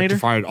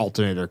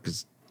alternator.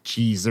 Because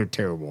geez, they're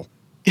terrible.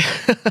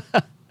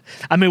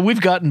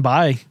 We've gotten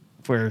by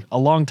for a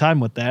long time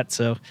with that.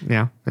 So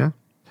yeah.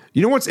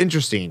 You know what's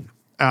interesting?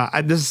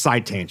 This is a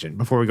side tangent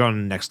before we go on to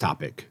the next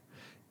topic.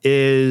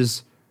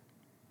 Is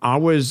I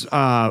was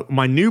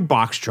my new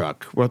box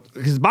truck. Well,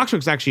 because box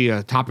truck's actually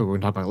a topic we're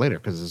gonna talk about later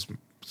because there's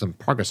some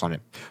progress on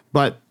it.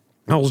 But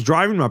I was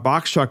driving my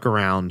box truck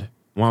around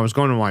when I was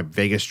going on my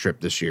Vegas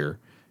trip this year,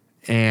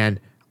 and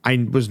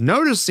I was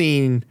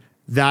noticing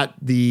that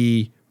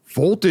the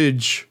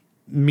voltage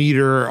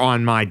meter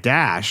on my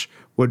dash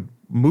would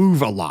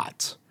move a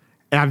lot.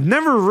 And I've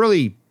never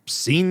really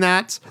seen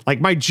that.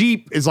 Like my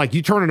Jeep is like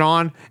you turn it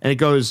on and it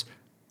goes,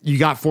 you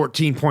got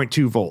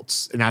 14.2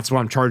 volts, and that's what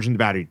I'm charging the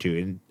battery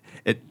to. And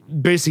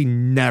it basically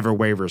never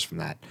wavers from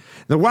that.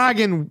 The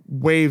wagon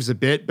waves a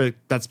bit, but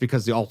that's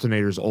because the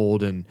alternator's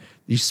old and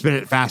you spin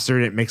it faster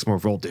and it makes more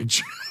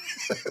voltage.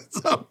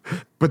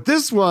 But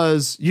this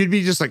was, you'd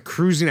be just like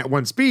cruising at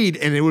one speed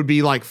and it would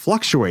be like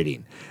fluctuating.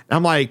 And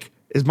I'm like,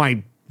 is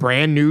my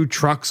brand new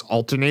truck's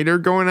alternator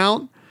going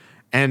out?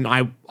 And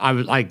I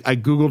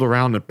Googled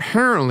around.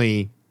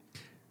 Apparently,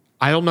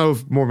 I don't know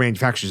if more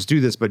manufacturers do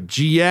this, but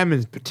GM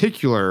in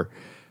particular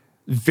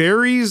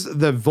varies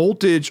the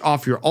voltage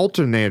off your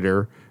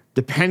alternator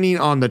depending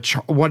on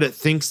what it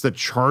thinks the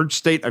charge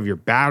state of your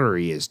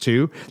battery is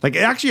too. Like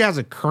it actually has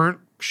a current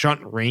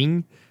shunt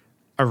ring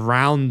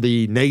around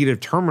the negative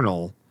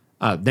terminal,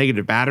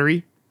 negative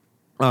battery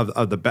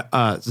of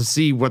the to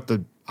see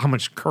how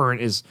much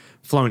current is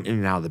flowing in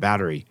and out of the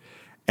battery,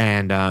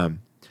 and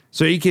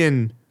so you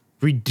can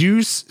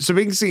reduce. So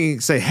we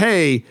can say,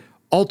 hey,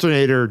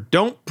 alternator,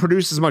 don't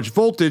produce as much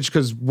voltage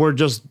because we're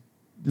just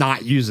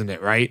not using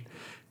it, right?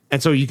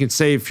 And so you can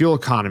save fuel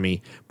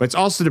economy, but it's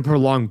also to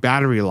prolong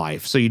battery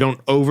life, so you don't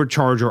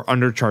overcharge or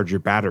undercharge your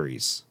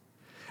batteries.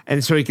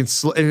 And so it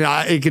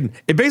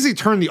basically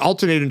turn the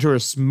alternator into a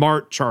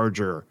smart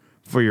charger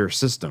for your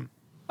system.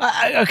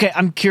 Okay,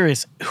 I'm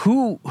curious.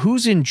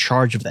 Who's in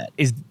charge of that?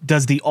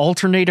 Does the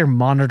alternator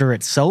monitor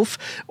itself,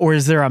 or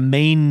is there a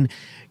main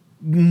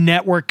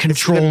network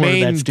controller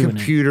that's doing it? The main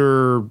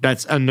computer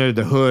that's under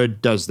the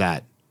hood does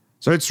that.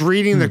 So it's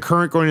reading the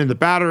current going in the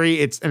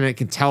battery. And it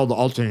can tell the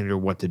alternator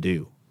what to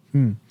do.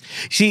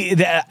 See,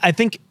 I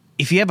think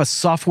if you have a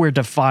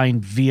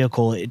software-defined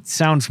vehicle, it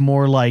sounds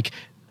more like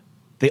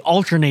the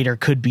alternator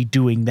could be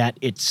doing that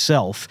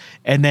itself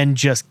and then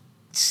just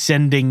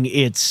sending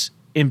its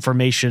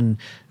information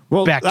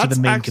back to the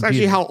main computer. That's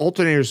actually how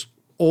alternators,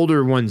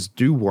 older ones,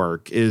 do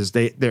work. Is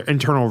they're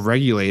internal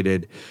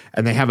regulated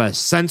and they have a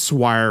sense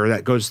wire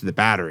that goes to the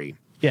battery.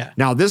 Yeah.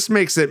 Now this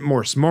makes it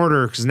more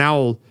smarter because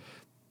now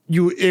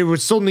it would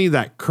still need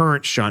that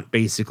current shunt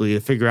basically to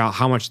figure out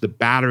how much the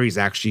battery's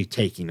actually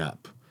taking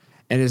up.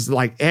 And it's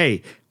like,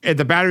 hey, if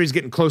the battery's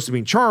getting close to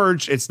being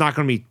charged, it's not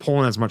going to be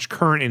pulling as much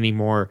current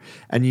anymore.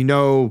 And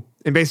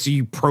and basically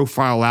you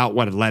profile out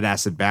what a lead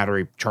acid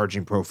battery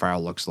charging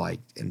profile looks like.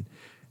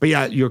 But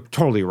yeah, you're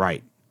totally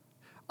right.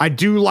 I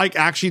do like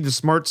actually the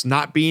smarts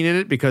not being in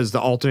it because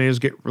the alternators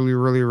get really,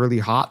 really, really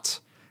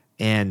hot.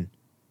 And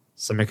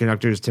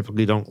semiconductors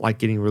typically don't like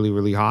getting really,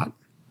 really hot.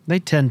 They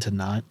tend to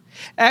not.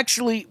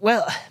 Actually,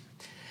 well,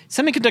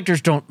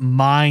 semiconductors don't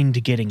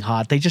mind getting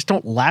hot. They just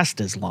don't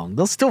last as long.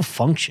 They'll still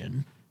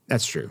function.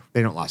 That's true.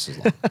 They don't last as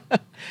long.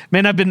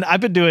 Man, I've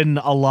been doing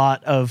a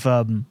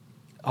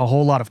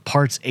whole lot of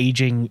parts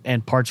aging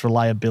and parts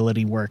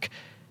reliability work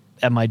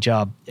at my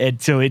job, and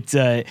so it's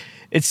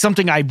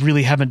something I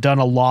really haven't done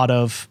a lot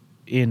of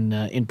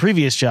in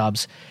previous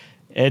jobs,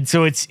 and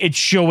so it's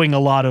showing a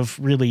lot of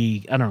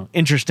really, I don't know,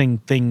 interesting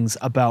things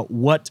about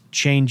what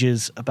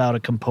changes about a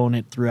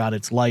component throughout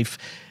its life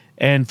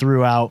and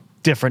throughout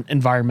different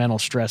environmental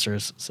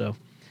stressors. So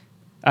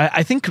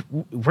I think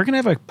we're gonna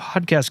have a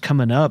podcast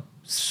coming up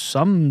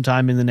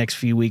sometime in the next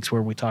few weeks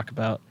where we talk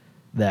about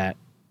that.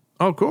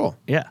 Oh, cool.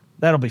 Yeah,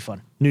 that'll be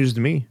fun. News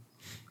to me.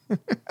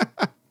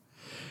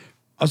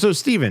 So,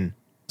 Steven,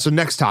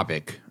 next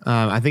topic.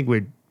 I think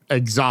we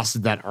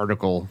exhausted that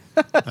article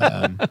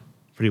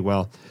pretty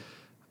well.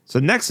 So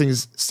next thing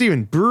is,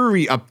 Steven,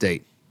 brewery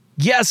update.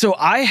 Yeah, so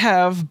I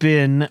have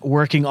been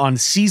working on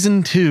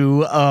season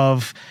 2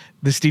 of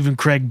the Stephen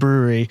Craig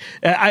Brewery.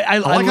 I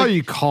like how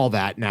you call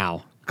that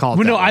now.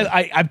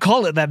 I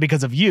call it that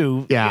because of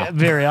you. Yeah.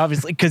 Very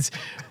obviously. Because,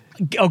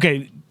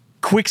 okay,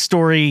 quick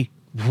story.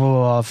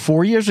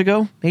 4 years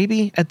ago,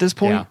 maybe at this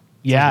point.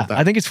 Yeah,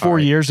 I think it's 4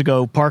 years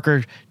ago.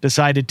 Parker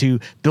decided to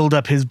build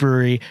up his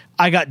brewery.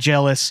 I got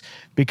jealous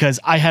because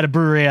I had a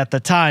brewery at the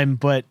time,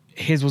 but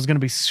his was going to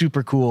be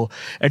super cool.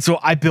 And so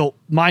I built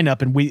mine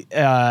up and we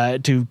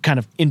to kind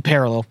of in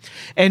parallel.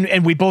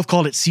 And we both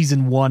called it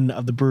season 1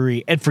 of the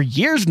brewery. And for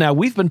years now,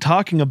 we've been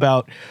talking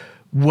about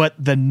what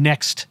the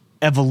next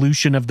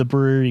evolution of the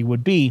brewery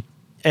would be.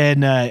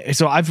 And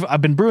so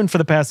I've been brewing for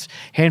the past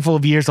handful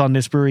of years on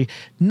this brewery.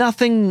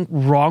 Nothing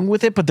wrong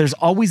with it, but there's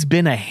always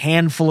been a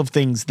handful of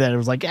things that I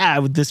was like,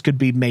 this could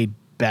be made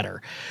better.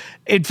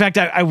 In fact,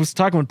 I was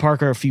talking with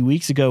Parker a few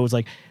weeks ago. It was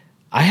like,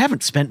 I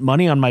haven't spent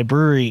money on my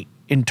brewery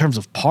in terms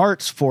of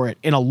parts for it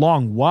in a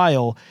long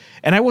while,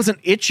 and I wasn't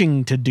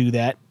itching to do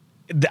that.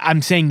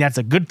 I'm saying that's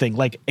a good thing.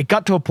 Like, it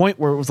got to a point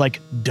where it was like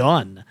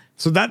done.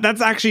 So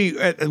that's actually,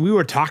 we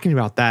were talking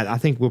about that. I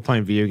think we were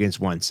playing video games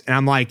once, and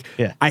I'm like,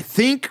 I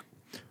think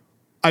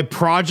a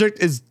project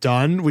is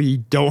done when you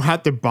don't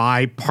have to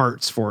buy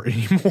parts for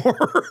it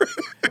anymore.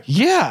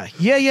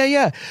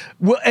 Yeah.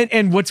 Well,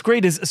 and what's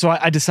great is, so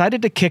I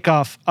decided to kick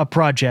off a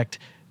project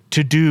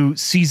to do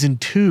season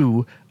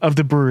 2 of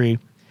the brewery.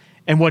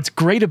 And what's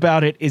great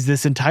about it is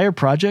this entire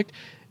project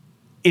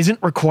isn't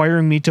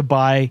requiring me to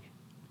buy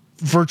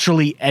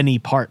virtually any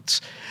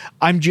parts.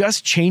 I'm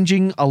just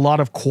changing a lot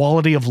of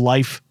quality of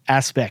life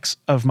aspects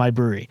of my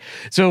brewery.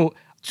 So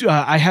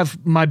I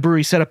have my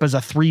brewery set up as a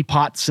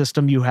 3-pot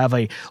system. You have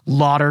a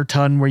lauter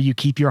tun where you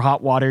keep your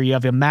hot water. You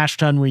have a mash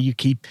tun where you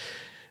keep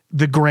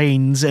the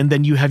grains. And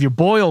then you have your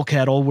boil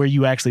kettle where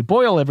you actually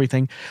boil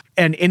everything.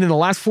 And in the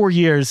last 4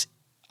 years,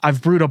 I've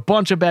brewed a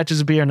bunch of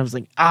batches of beer. And I was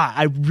like,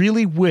 I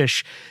really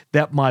wish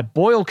that my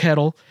boil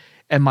kettle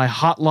and my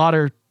hot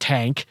lauter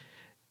tank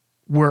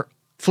were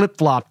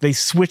flip-flopped. They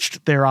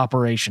switched their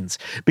operations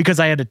because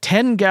I had a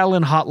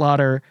 10-gallon hot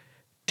lauter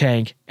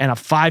tank and a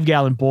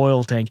 5-gallon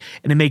boil tank,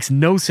 and it makes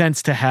no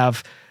sense to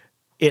have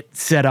it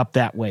set up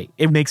that way.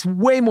 It makes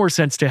way more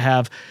sense to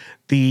have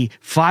the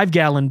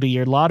 5-gallon B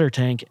or lauder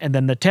tank and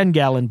then the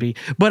 10-gallon B,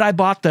 but I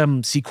bought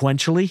them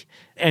sequentially,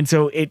 and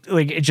so it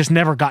just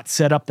never got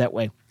set up that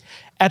way.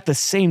 At the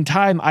same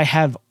time, I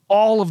have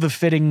all of the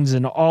fittings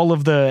and all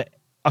of the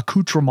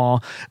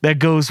accoutrement that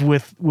goes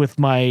with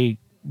my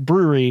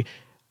brewery,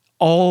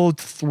 all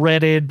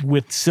threaded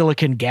with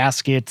silicon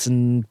gaskets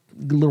and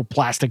little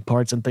plastic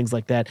parts and things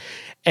like that.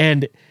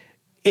 And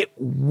it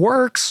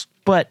works,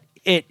 but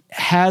it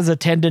has a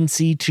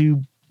tendency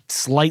to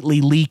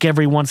slightly leak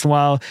every once in a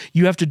while.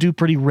 You have to do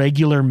pretty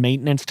regular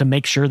maintenance to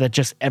make sure that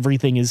just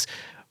everything is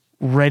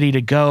ready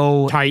to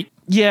go. Tight.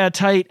 Yeah,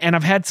 tight. And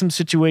I've had some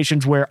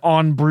situations where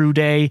on brew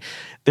day,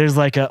 there's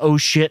like a oh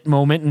shit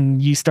moment and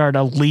you start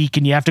a leak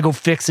and you have to go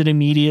fix it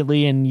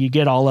immediately and you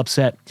get all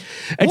upset.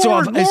 And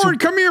Lord,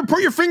 come here,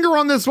 put your finger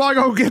on this while I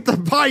go get the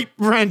pipe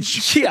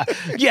wrench. Yeah,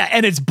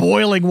 and it's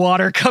boiling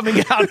water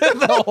coming out of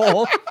the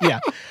hole.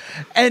 Yeah.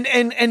 And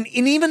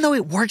even though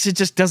it works, it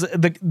just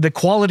doesn't, the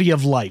quality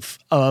of life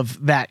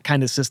of that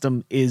kind of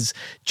system is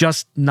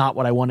just not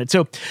what I wanted.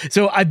 So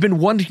I've been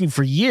wanting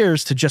for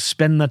years to just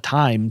spend the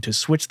time to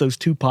switch those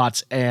two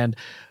pots and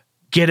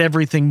get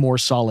everything more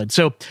solid.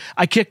 So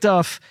I kicked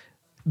off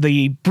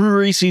the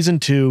brewery season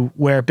 2,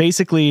 where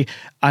basically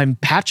I'm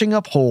patching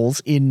up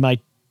holes in my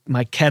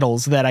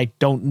kettles that I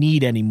don't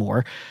need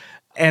anymore.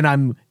 And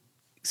I'm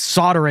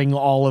soldering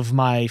all of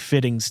my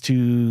fittings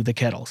to the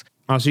kettles.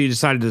 Oh, so you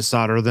decided to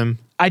solder them?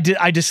 I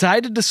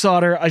decided to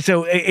solder.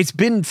 So it's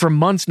been for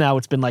months now.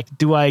 It's been like,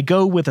 do I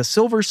go with a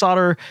silver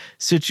solder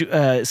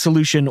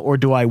solution or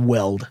do I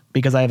weld?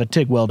 Because I have a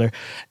TIG welder.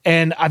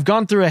 And I've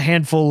gone through a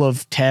handful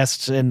of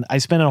tests and I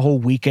spent a whole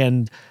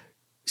weekend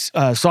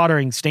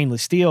soldering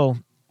stainless steel,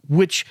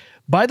 which,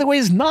 by the way,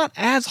 is not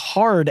as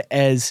hard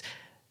as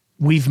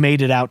we've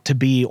made it out to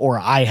be, or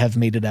I have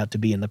made it out to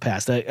be in the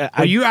past.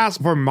 You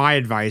asked for my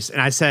advice,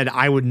 and I said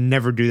I would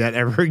never do that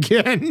ever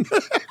again.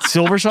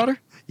 Silver solder?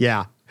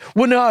 Yeah.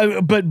 Well,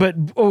 no, but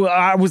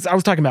I was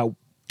talking about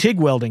TIG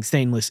welding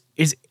stainless.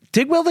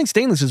 TIG welding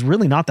stainless is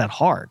really not that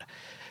hard.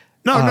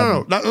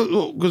 No,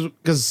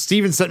 because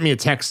Steven sent me a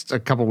text a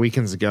couple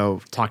weekends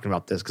ago talking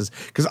about this.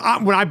 Because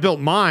when I built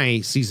my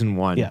season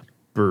 1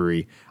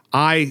 brewery,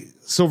 I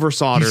silver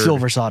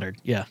soldered,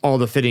 yeah, all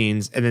the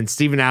fittings, and then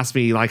Steven asked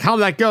me like,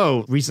 "How'd that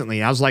go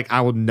recently?" I was like, "I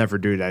will never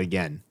do that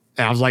again."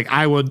 And I was like,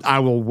 I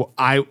will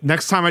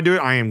next time I do it,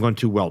 I am going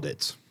to weld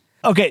it.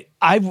 Okay,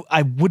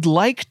 I would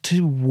like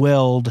to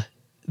weld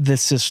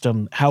this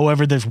system.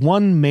 However, there's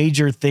one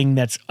major thing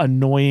that's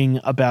annoying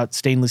about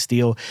stainless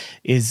steel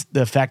is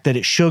the fact that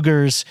it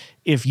sugars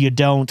if you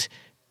don't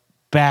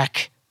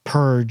back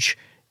purge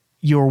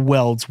your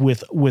welds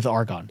with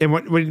argon. And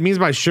what it means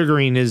by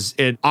sugaring is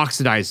it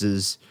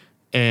oxidizes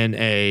in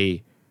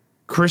a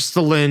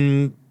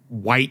crystalline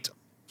white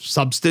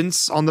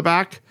substance on the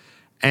back.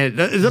 And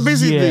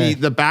basically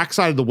the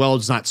backside of the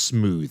weld is not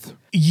smooth.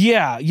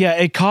 Yeah.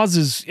 It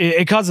causes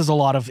a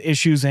lot of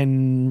issues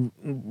and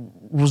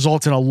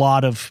results in a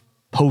lot of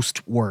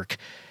post work.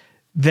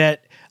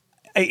 That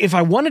if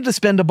I wanted to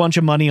spend a bunch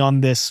of money on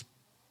this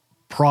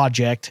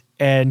project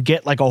and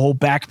get like a whole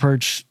back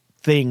purge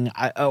thing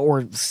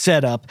or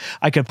setup,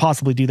 I could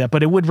possibly do that.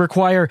 But it would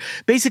require,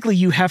 basically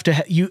you have to,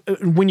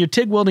 when you're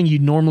TIG welding, you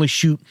normally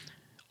shoot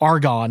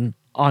argon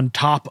on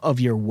top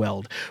of your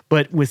weld.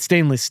 But with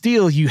stainless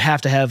steel, you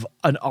have to have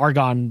an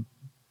argon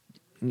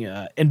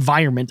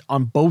environment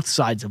on both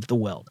sides of the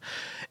weld.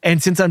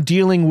 And since I'm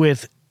dealing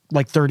with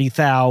like 30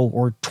 thou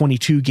or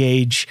 22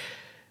 gauge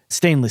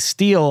stainless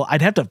steel,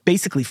 I'd have to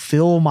basically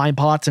fill my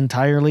pots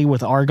entirely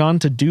with argon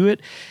to do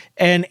it.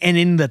 And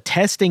in the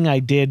testing I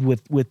did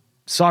with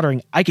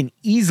soldering, I can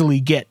easily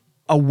get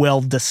a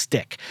weld to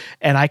stick,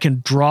 and I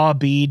can draw a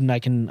bead, and I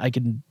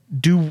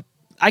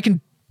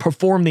can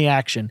perform the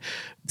action.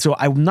 So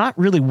I'm not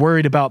really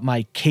worried about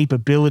my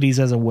capabilities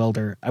as a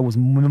welder. I was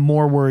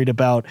more worried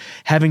about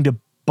having to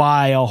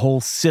buy a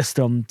whole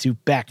system to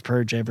back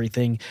purge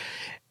everything.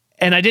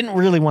 And I didn't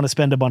really want to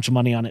spend a bunch of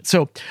money on it.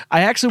 So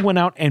I actually went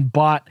out and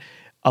bought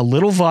a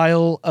little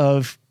vial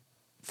of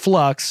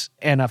flux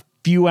and a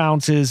few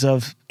ounces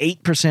of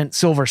 8%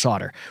 silver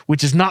solder,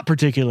 which is not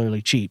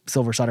particularly cheap,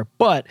 silver solder.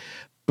 But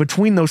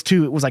between those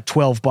two, it was like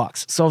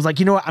 $12. So I was like,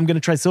 you know what? I'm going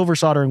to try silver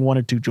soldering 1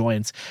 or 2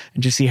 joints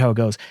and just see how it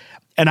goes.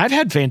 And I've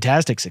had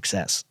fantastic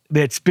success.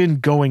 It's been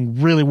going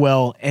really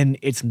well, and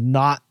it's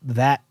not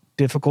that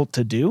difficult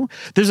to do.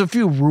 There's a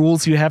few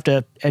rules you have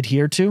to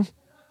adhere to.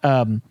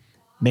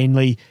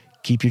 Mainly,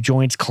 keep your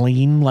joints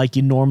clean like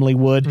you normally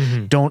would.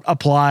 Mm-hmm. Don't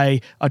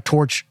apply a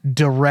torch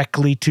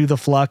directly to the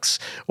flux,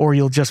 or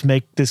you'll just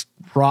make this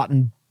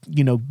rotten,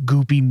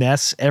 goopy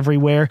mess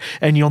everywhere,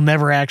 and you'll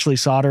never actually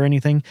solder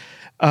anything.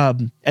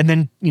 And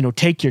then,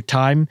 take your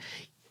time,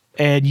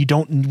 and you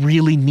don't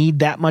really need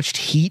that much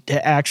heat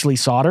to actually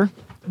solder.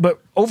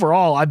 But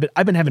overall,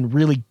 I've been having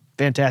really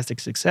fantastic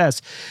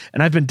success,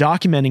 and I've been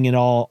documenting it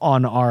all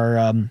on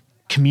our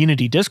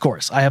community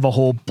discourse. I have a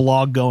whole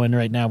blog going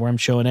right now where I'm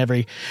showing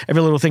every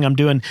little thing I'm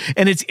doing,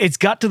 and it's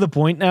got to the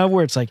point now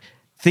where it's like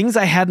things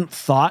I hadn't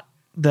thought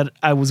that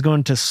I was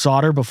going to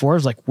solder before. I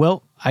was like,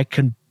 well, I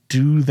can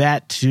do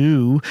that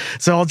too.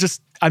 So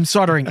I'm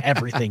soldering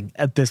everything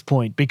at this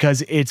point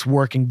because it's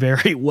working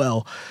very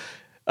well.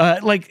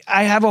 Like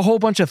I have a whole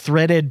bunch of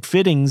threaded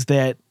fittings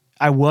that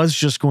I was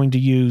just going to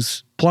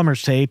use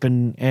plumber's tape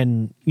and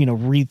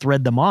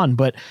rethread them on.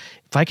 But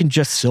if I can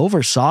just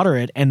silver solder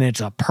it and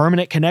it's a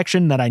permanent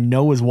connection that I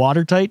know is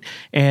watertight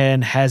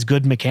and has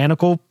good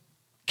mechanical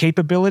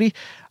capability,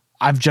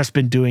 I've just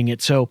been doing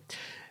it. So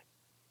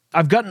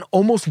I've gotten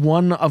almost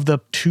one of the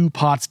 2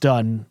 pots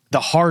done,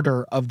 the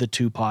harder of the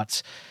 2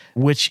 pots,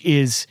 which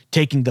is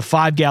taking the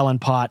 5-gallon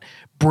pot,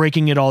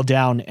 breaking it all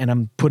down, and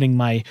I'm putting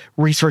my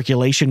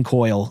recirculation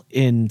coil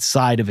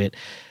inside of it.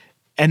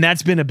 And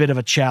that's been a bit of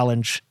a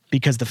challenge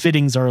because the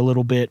fittings are a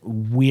little bit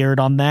weird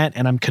on that,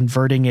 and I'm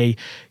converting a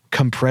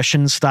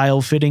compression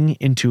style fitting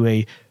into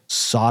a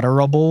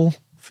solderable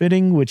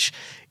fitting, which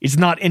is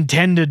not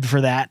intended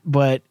for that,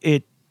 but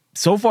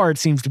so far it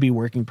seems to be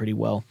working pretty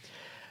well.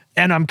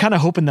 And I'm kind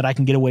of hoping that I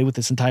can get away with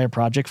this entire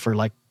project for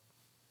like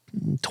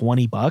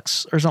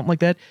 $20 or something like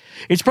that.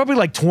 It's probably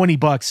like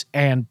 $20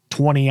 and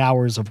 20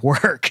 hours of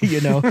work,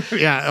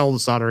 Yeah, all the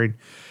soldering.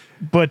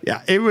 But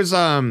yeah, it was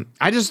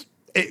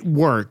it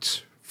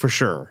worked for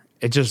sure.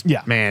 It just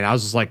man, I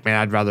was just like, man,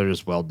 I'd rather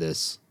just weld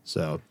this.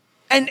 So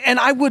and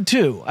I would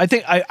too. I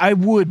think I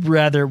would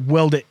rather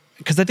weld it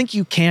because I think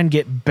you can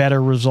get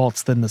better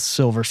results than the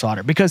silver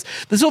solder, because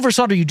the silver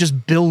solder, you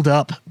just build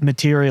up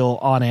material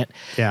on it.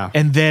 Yeah.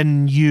 And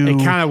then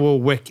it kind of will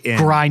wick in.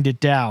 Grind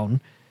it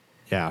down.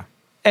 Yeah.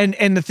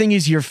 And the thing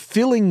is, you're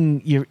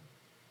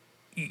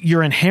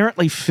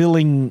inherently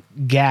filling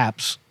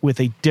gaps with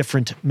a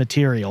different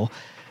material.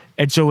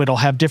 And so it'll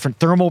have different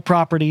thermal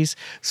properties.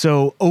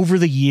 So over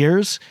the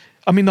years,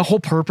 I mean, the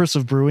whole purpose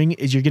of brewing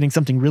is you're getting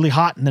something really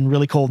hot and then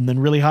really cold and then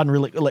really hot and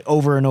really like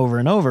over and over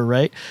and over,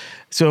 right?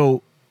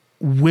 So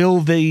will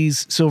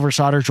these silver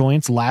solder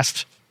joints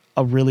last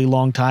a really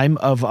long time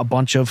of a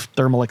bunch of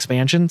thermal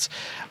expansions?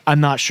 I'm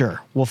not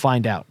sure. We'll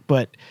find out.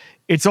 But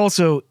it's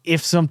also,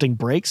 if something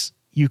breaks,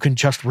 you can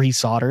just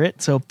resolder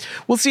it. So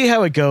we'll see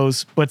how it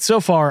goes. But so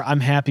far,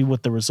 I'm happy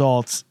with the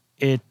results.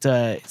 It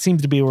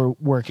seems to be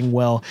working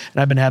well,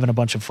 and I've been having a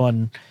bunch of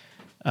fun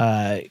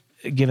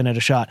giving it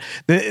a shot.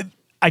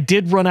 I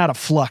did run out of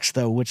flux,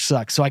 though, which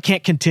sucks. So I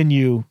can't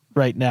continue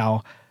right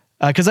now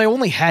because I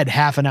only had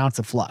half an ounce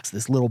of flux,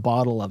 this little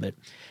bottle of it.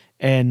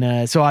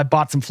 And so I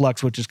bought some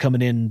flux, which is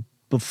coming in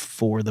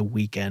before the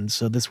weekend.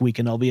 So this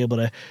weekend I'll be able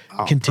to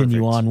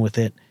continue on with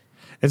it.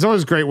 It's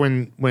always great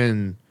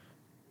when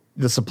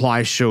the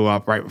supplies show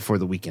up right before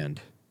the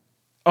weekend.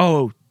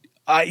 Oh,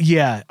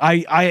 yeah.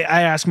 I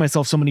ask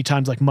myself so many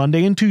times, like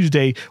Monday and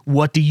Tuesday,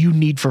 what do you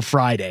need for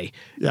Friday?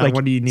 Yeah, like,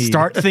 what do you need?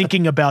 Start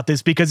thinking about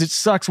this, because it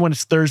sucks when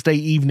it's Thursday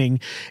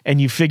evening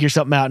and you figure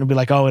something out and be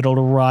like, oh, it'll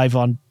arrive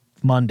on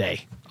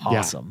Monday.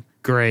 Awesome. Yeah,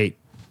 great.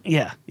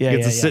 Yeah.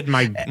 Get to sit in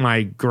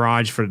my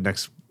garage for the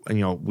next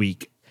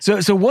week.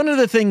 So one of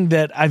the things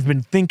that I've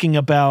been thinking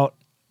about,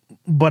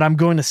 but I'm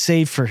going to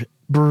save for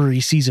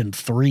brewery season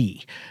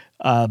 3,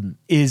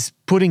 is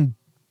putting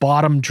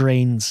bottom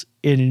drains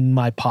in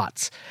my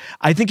pots.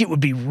 I think it would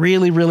be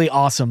really, really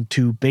awesome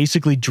to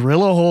basically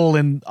drill a hole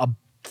in a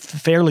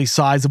fairly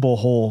sizable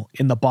hole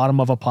in the bottom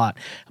of a pot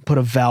and put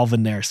a valve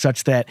in there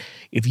such that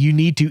if you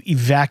need to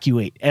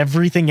evacuate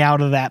everything out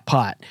of that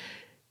pot,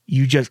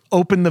 you just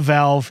open the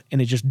valve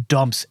and it just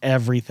dumps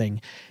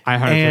everything. I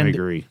 100%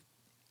 agree.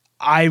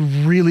 I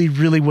really,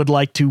 really would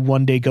like to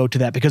one day go to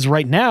that, because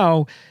right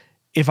now,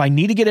 if I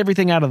need to get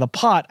everything out of the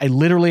pot, I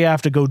literally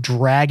have to go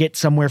drag it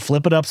somewhere,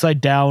 flip it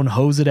upside down,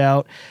 hose it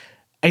out.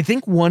 I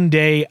think one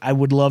day I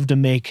would love to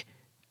make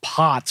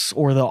pots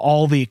or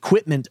all the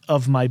equipment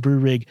of my brew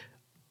rig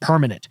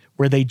permanent,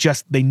 where they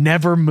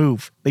never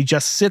move. They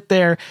just sit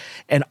there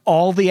and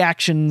all the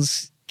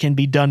actions can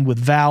be done with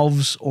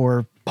valves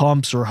or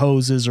pumps or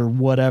hoses or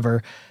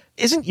whatever.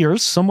 Isn't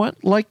yours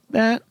somewhat like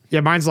that?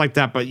 Yeah, mine's like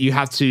that, but you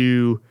have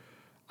to,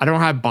 I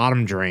don't have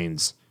bottom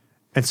drains.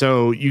 And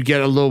so you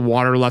get a little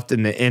water left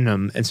in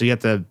them, and so you have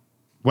to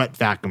wet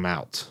vacuum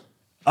out.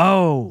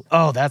 Oh,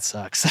 that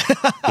sucks.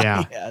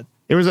 Yeah. Yeah.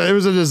 It was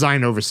a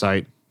design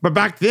oversight. But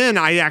back then,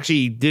 I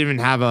actually didn't even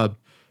have a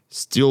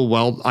steel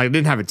weld. I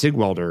didn't have a TIG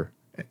welder,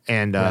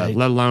 and Right.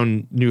 let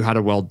alone knew how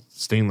to weld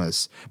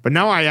stainless. But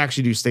now I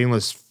actually do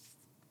stainless,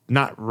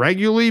 not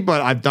regularly, but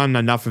I've done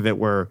enough of it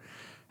where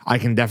I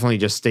can definitely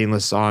just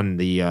stainless on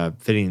the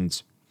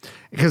fittings.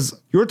 Because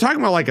you were talking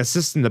about like a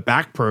system to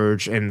back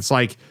purge, and it's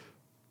like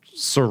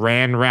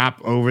saran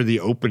wrap over the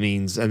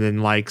openings and then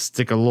like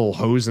stick a little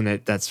hose in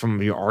it that's from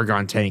your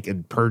argon tank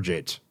and purge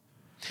it.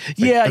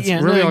 Yeah, that's yeah.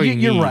 really all you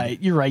You're need. right.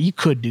 You're right. You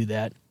could do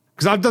that.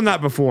 Because I've done that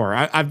before.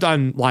 I've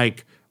done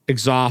like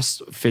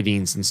exhaust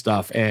fittings and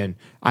stuff, and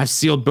I've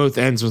sealed both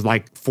ends with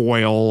like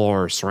foil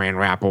or saran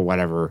wrap or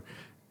whatever,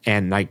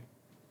 and like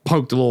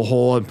poked a little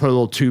hole and put a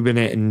little tube in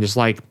it and just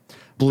like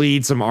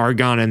bleed some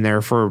argon in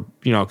there for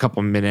a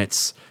couple of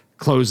minutes,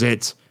 close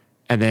it,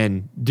 and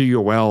then do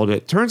your weld.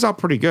 It turns out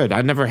pretty good.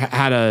 I never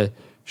had a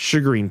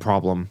sugaring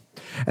problem.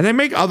 And they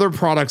make other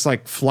products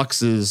like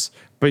fluxes,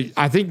 But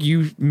I think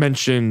you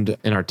mentioned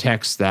in our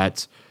text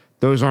that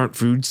those aren't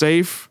food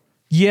safe.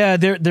 Yeah,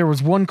 there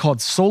was one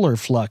called Solar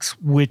Flux,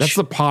 which That's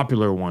the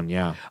popular one,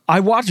 yeah. I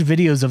watched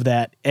videos of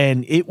that,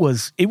 and it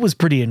was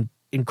pretty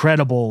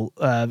incredible.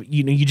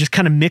 You just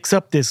kind of mix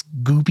up this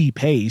goopy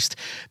paste,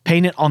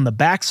 paint it on the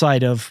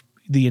backside of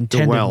the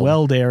intended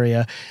weld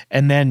area,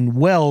 and then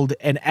weld.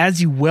 And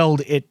as you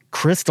weld, it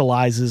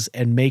crystallizes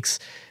and makes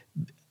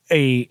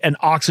an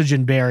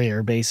oxygen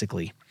barrier,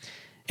 basically.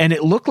 And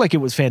it looked like it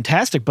was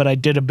fantastic, but I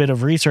did a bit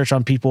of research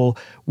on people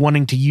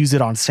wanting to use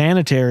it on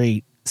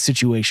sanitary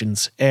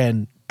situations,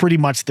 and pretty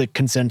much the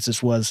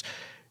consensus was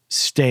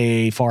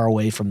stay far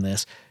away from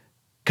this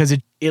because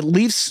it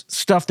leaves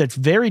stuff that's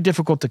very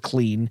difficult to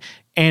clean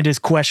and is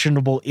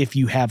questionable if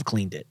you have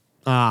cleaned it.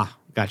 Ah,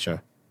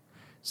 gotcha.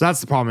 So that's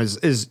the problem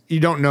is you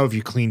don't know if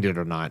you cleaned it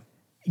or not.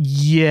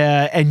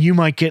 Yeah, and you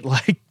might get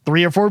like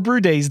 3 or 4 brew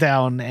days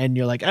down and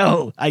you're like,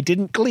 oh, I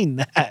didn't clean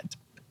that.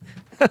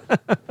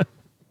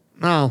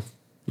 Oh,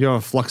 you have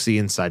a fluxy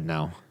inside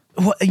now.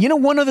 Well,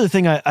 one other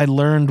thing I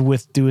learned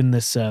with doing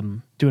this,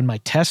 doing my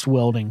test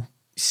welding,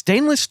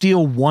 stainless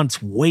steel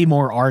wants way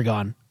more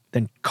argon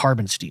than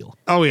carbon steel.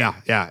 Oh, yeah.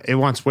 Yeah. It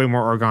wants way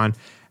more argon.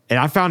 And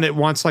I found it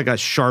wants like a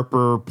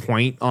sharper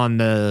point on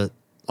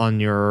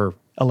your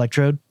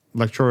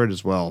electrode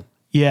as well.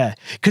 Yeah,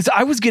 because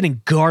I was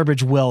getting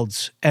garbage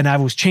welds and I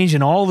was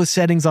changing all the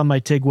settings on my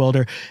TIG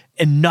welder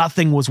and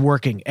nothing was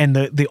working. And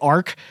the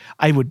arc,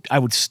 I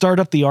would start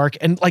up the arc,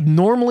 and like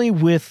normally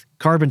with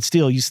carbon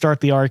steel, you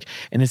start the arc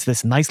and it's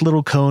this nice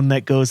little cone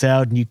that goes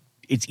out and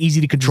it's easy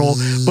to control.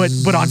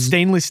 But on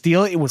stainless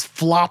steel, it was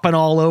flopping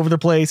all over the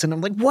place. And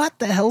I'm like, what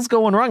the hell's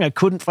going wrong? I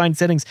couldn't find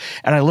settings.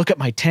 And I look at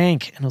my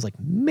tank and I was like,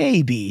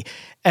 maybe.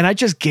 And I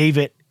gave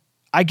it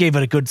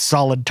a good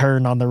solid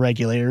turn on the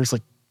regulators,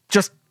 like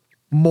just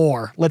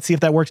more. Let's see if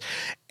that works.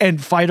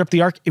 And fired up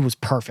the arc. It was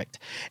perfect.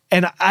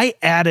 And I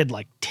added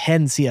like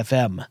 10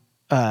 CFM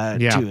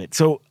to it.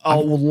 So a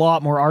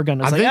lot more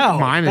argon. I think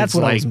mine that's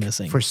what I was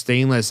missing. For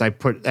stainless, I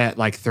put at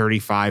like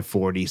 35,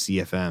 40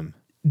 CFM.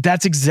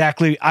 That's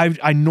exactly,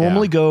 I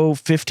normally go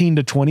 15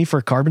 to 20 for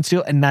carbon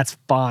steel, and that's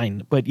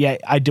fine. But yeah,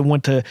 I did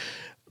want to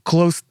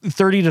close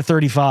 30 to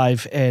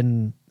 35,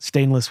 and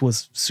stainless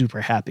was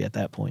super happy at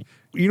that point.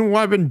 You know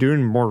what I've been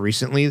doing more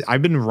recently?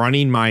 I've been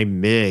running my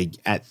MIG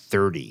at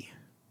 30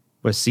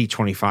 with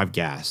C25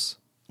 gas.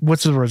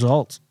 What's the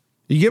result?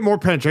 You get more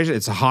penetration.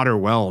 It's a hotter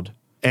weld,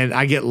 and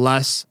I get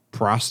less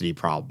porosity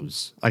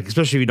problems. Like,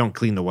 especially if you don't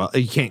clean the weld.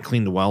 You can't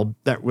clean the weld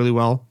that really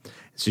well.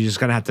 So you're just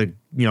going to have to,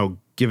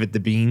 give it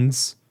the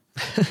beans.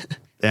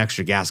 The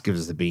extra gas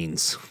gives us the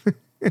beans.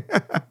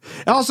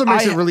 It also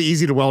makes it really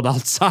easy to weld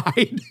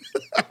outside.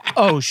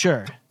 Oh,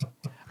 sure.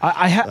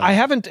 I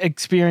haven't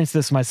experienced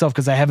this myself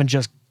because I haven't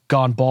just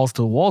gone balls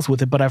to the walls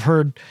with it, but I've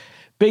heard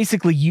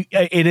basically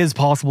it is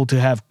possible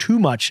to have too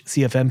much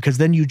CFM because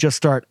then you just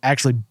start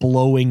actually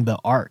blowing the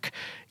arc.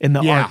 And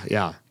the arc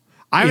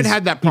I haven't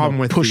had that problem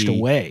with pushed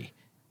away.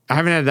 I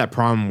haven't had that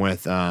problem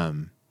with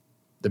the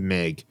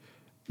MIG.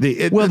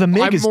 The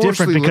MIG is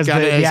different because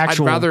the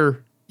actual. I'd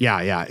rather,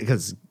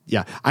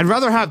 I'd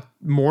rather have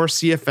more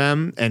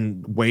CFM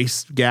and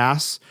waste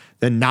gas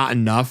than not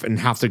enough and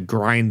have to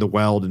grind the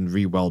weld and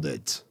re-weld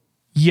it.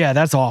 Yeah,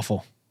 that's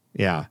awful.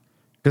 Yeah.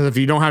 Because if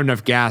you don't have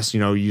enough gas,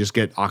 you just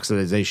get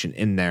oxidization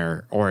in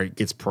there, or it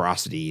gets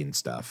porosity and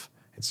stuff.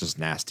 It's just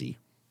nasty.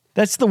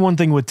 That's the one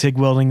thing with TIG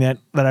welding that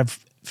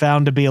I've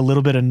found to be a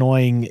little bit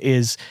annoying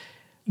is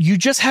you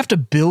just have to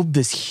build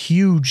this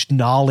huge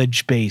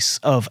knowledge base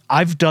of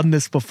I've done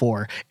this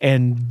before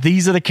and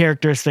these are the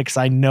characteristics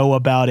I know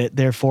about it.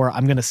 Therefore,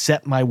 I'm going to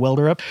set my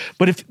welder up.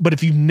 But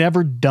if you've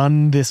never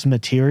done this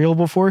material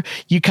before,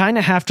 you kind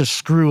of have to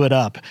screw it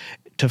up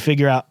to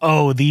figure out,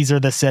 oh, these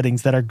are the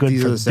settings that are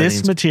good for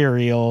this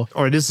material.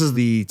 Or this is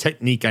the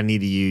technique I need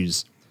to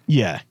use.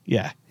 Yeah.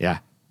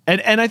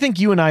 And I think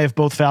you and I have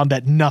both found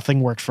that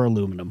nothing works for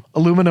aluminum.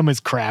 Aluminum is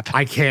crap.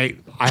 I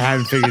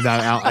haven't figured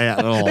that out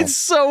at all. It's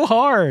so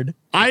hard.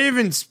 I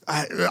think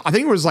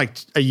it was like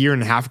a year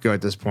and a half ago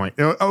at this point.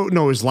 Oh,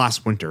 no, it was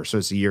last winter. So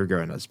it's a year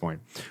ago at this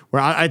point.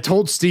 Where I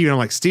told Steven, I'm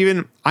like,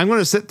 Steven, I'm going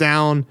to sit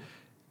down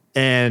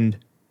and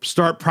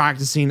start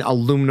practicing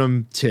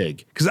aluminum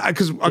TIG.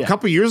 Because a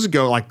couple years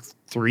ago, like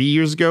 3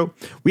 years ago,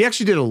 we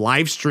actually did a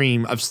live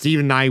stream of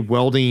Steven and I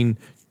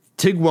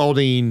TIG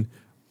welding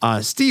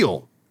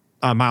steel.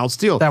 Mild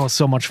steel. That was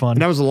so much fun.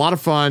 And that was a lot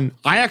of fun.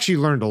 I actually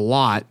learned a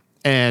lot,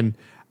 and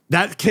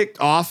that kicked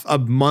off a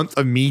month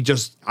of me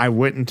I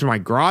went into my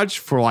garage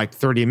for like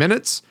 30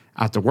 minutes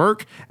after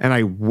work, and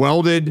I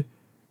welded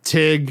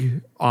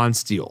TIG on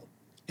steel,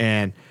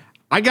 and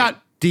I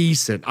got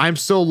decent. I'd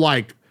still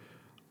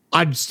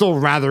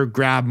rather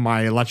grab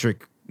my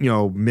electric,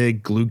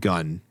 MIG glue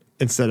gun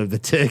instead of the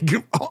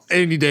TIG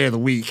any day of the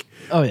week.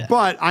 Oh yeah.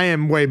 But I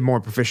am way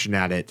more proficient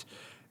at it.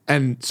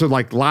 And so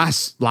like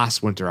last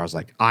winter, I was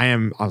like,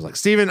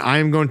 Steven, I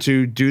am going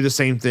to do the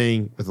same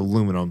thing with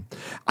aluminum.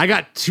 I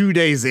got 2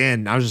 days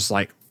in. I was just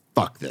like,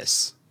 fuck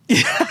this.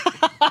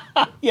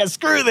 Yeah,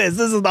 screw this.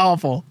 This is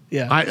awful.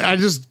 Yeah. I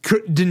just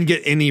didn't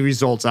get any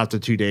results after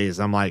 2 days.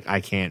 I'm like, I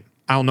can't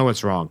I don't know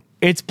what's wrong.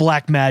 It's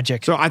black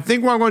magic. So I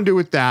think what I'm going to do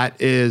with that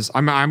is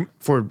I'm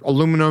for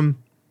aluminum,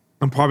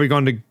 I'm probably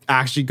going to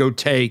actually go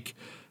take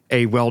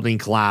a welding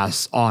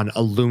class on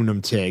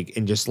aluminum TIG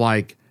and just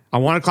like, I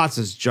want a class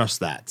that's just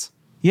that.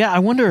 Yeah, I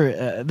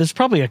wonder, there's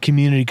probably a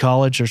community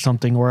college or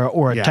something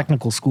or a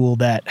technical school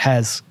that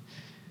has,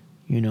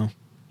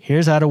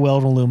 here's how to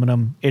weld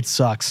aluminum. It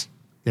sucks.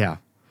 Yeah.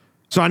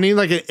 So I need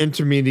like an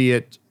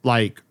intermediate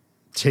like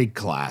TIG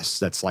class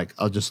that's like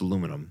just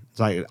aluminum.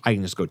 So I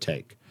can just go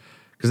take.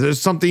 Because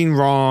there's something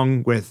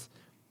wrong with,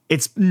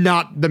 it's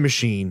not the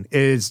machine,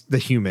 it is the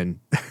human.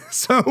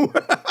 So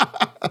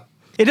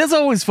it is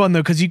always fun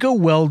though, because you go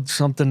weld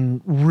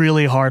something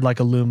really hard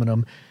like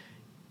aluminum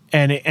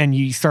and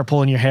you start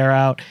pulling your hair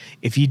out.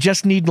 If you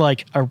just need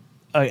like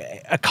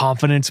a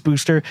confidence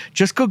booster,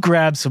 just go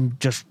grab some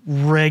just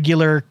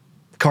regular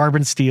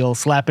carbon steel,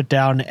 slap it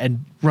down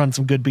and run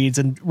some good beads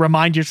and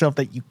remind yourself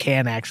that you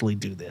can actually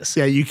do this.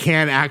 Yeah, you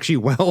can actually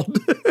weld.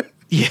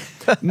 Yeah.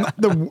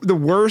 The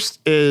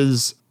worst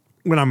is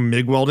when I'm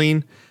MIG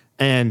welding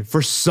and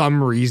for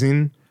some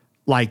reason,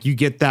 like you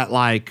get that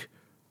like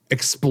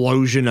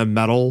explosion of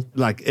metal,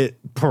 like it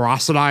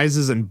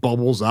peroxidizes and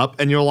bubbles up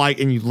and you're like,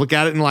 and you look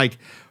at it and like,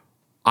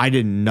 I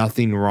did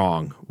nothing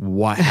wrong.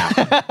 What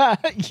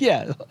happened?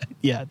 Yeah.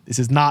 This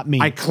is not me.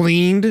 I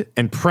cleaned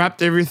and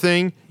prepped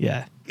everything.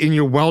 Yeah. And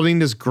you're welding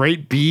this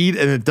great bead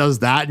and it does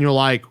that. And you're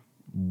like,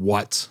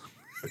 what?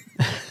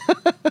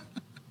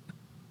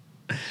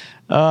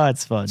 Oh,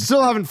 it's fun.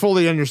 Still haven't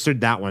fully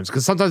understood that one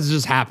because sometimes it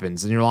just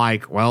happens and you're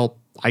like, well,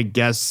 I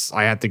guess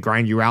I have to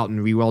grind you out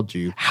and re-weld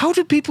you. How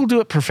do people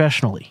do it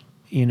professionally?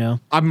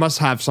 I must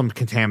have some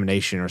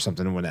contamination or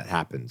something when that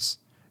happens.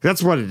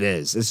 That's what it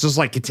is. It's just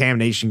like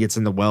contamination gets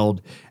in the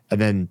weld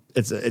and then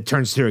it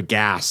turns to a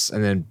gas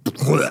and then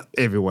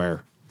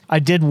everywhere. I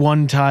did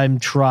one time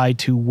try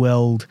to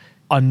weld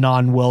a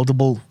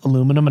non-weldable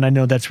aluminum, and I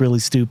know that's really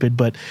stupid,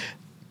 but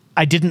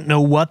I didn't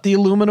know what the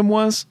aluminum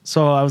was,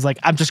 so I was like,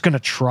 I'm just going to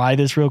try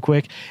this real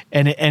quick,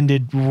 and it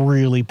ended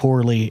really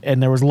poorly,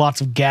 and there was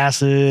lots of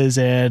gases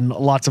and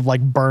lots of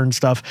like burn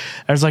stuff.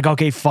 I was like,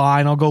 okay,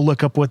 fine, I'll go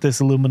look up what this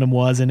aluminum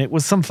was, and it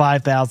was some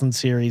 5000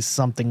 series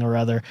something or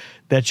other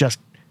that just,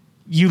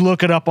 you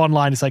look it up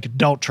online, it's like,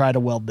 don't try to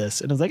weld this,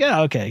 and I was like,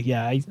 oh, okay,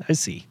 yeah, I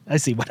see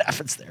what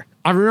happens there.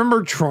 I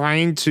remember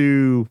trying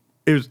to,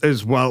 it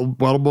was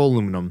weldable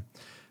aluminum,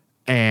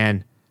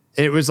 and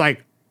it was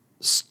like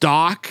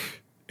stock.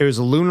 It was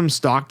aluminum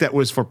stock that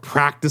was for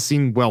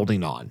practicing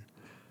welding on.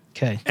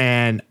 Okay.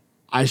 And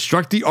I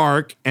struck the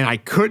arc and I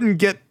couldn't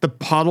get the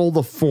puddle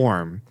to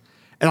form.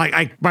 And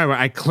by the way,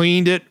 I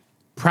cleaned it,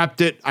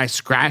 prepped it. I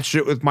scratched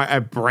it with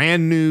a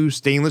brand new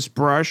stainless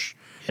brush.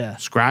 Yeah.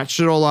 Scratched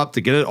it all up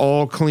to get it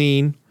all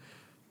clean.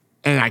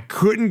 And I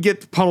couldn't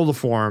get the puddle to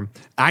form.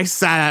 I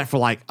sat at it for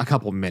like a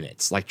couple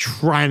minutes, like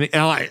trying to,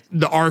 and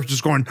the arc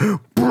just going,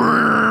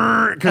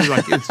 because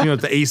like it's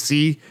it's the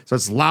AC, so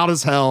it's loud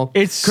as hell.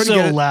 It's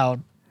so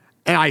loud.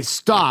 And I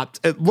stopped.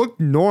 It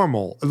looked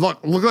normal. It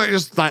looked like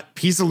just that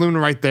piece of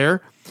aluminum right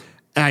there.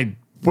 And I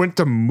went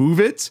to move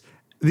it.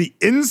 The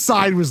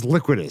inside was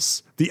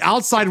liquidous. The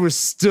outside was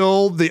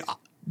still the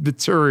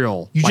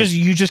material.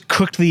 You just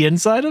cooked the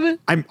inside of it?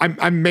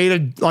 I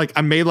made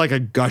like a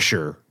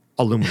gusher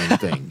aluminum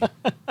thing.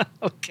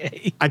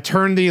 Okay. I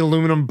turned the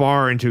aluminum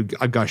bar into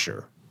a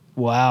gusher.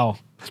 Wow.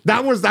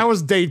 That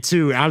was day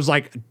 2. And I was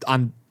like,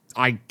 I'm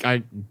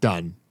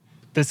done.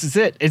 This is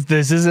it.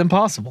 This is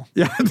impossible.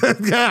 Yeah.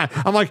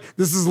 I'm like,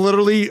 this is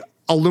literally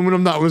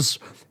aluminum that was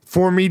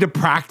for me to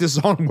practice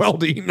on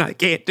welding. I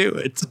can't do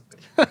it.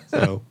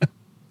 So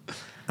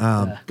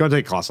go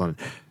take a class on it.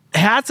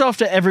 Hats off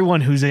to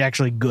everyone who's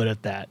actually good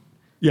at that.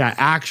 Yeah,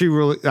 actually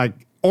really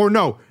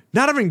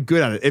not even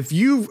good at it. If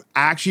you've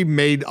actually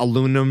made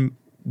aluminum,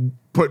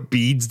 put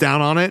beads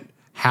down on it,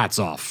 hats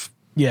off.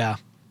 Yeah.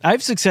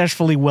 I've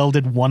successfully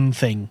welded one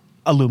thing,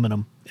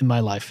 aluminum, in my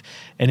life,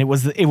 and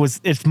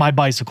it's my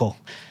bicycle.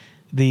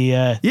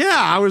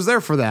 I was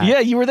there for that. Yeah,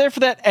 you were there for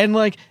that, and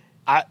like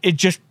it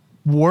just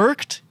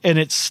worked, and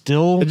it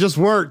just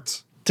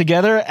worked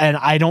together, and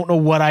I don't know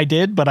what I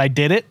did, but I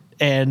did it.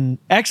 And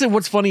actually,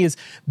 what's funny is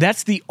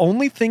that's the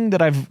only thing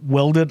that I've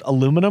welded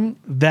aluminum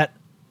that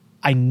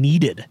I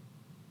needed.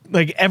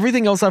 Like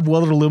everything else I've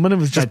welded aluminum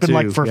has just been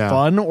like for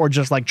fun or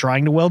just like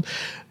trying to weld.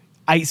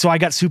 So I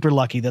got super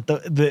lucky that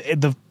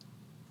the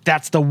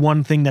that's the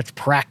one thing that's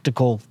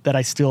practical that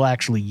I still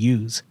actually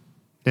use.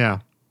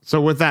 Yeah.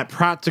 So with that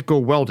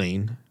practical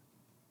welding,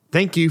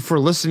 thank you for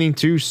listening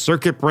to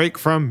Circuit Break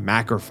from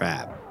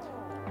Macrofab.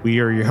 We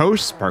are your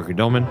hosts, Parker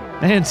Dillman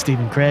and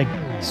Stephen Craig.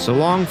 So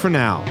long for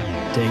now.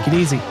 Take it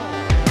easy.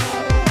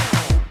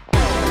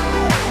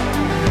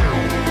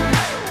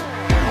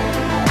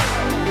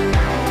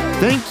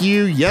 Thank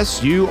you,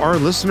 yes, you, our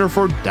listener,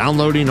 for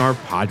downloading our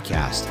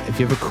podcast. If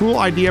you have a cool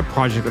idea,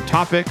 project, or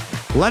topic,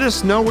 let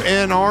us know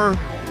in our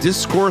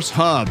discourse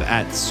hub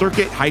at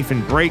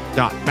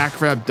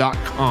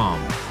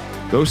circuit-break.macrofab.com.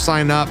 Go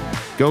sign up,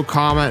 go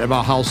comment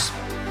about how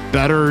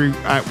better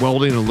at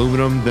welding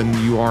aluminum than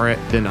you are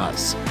than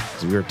us,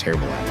 because we're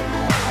terrible at it.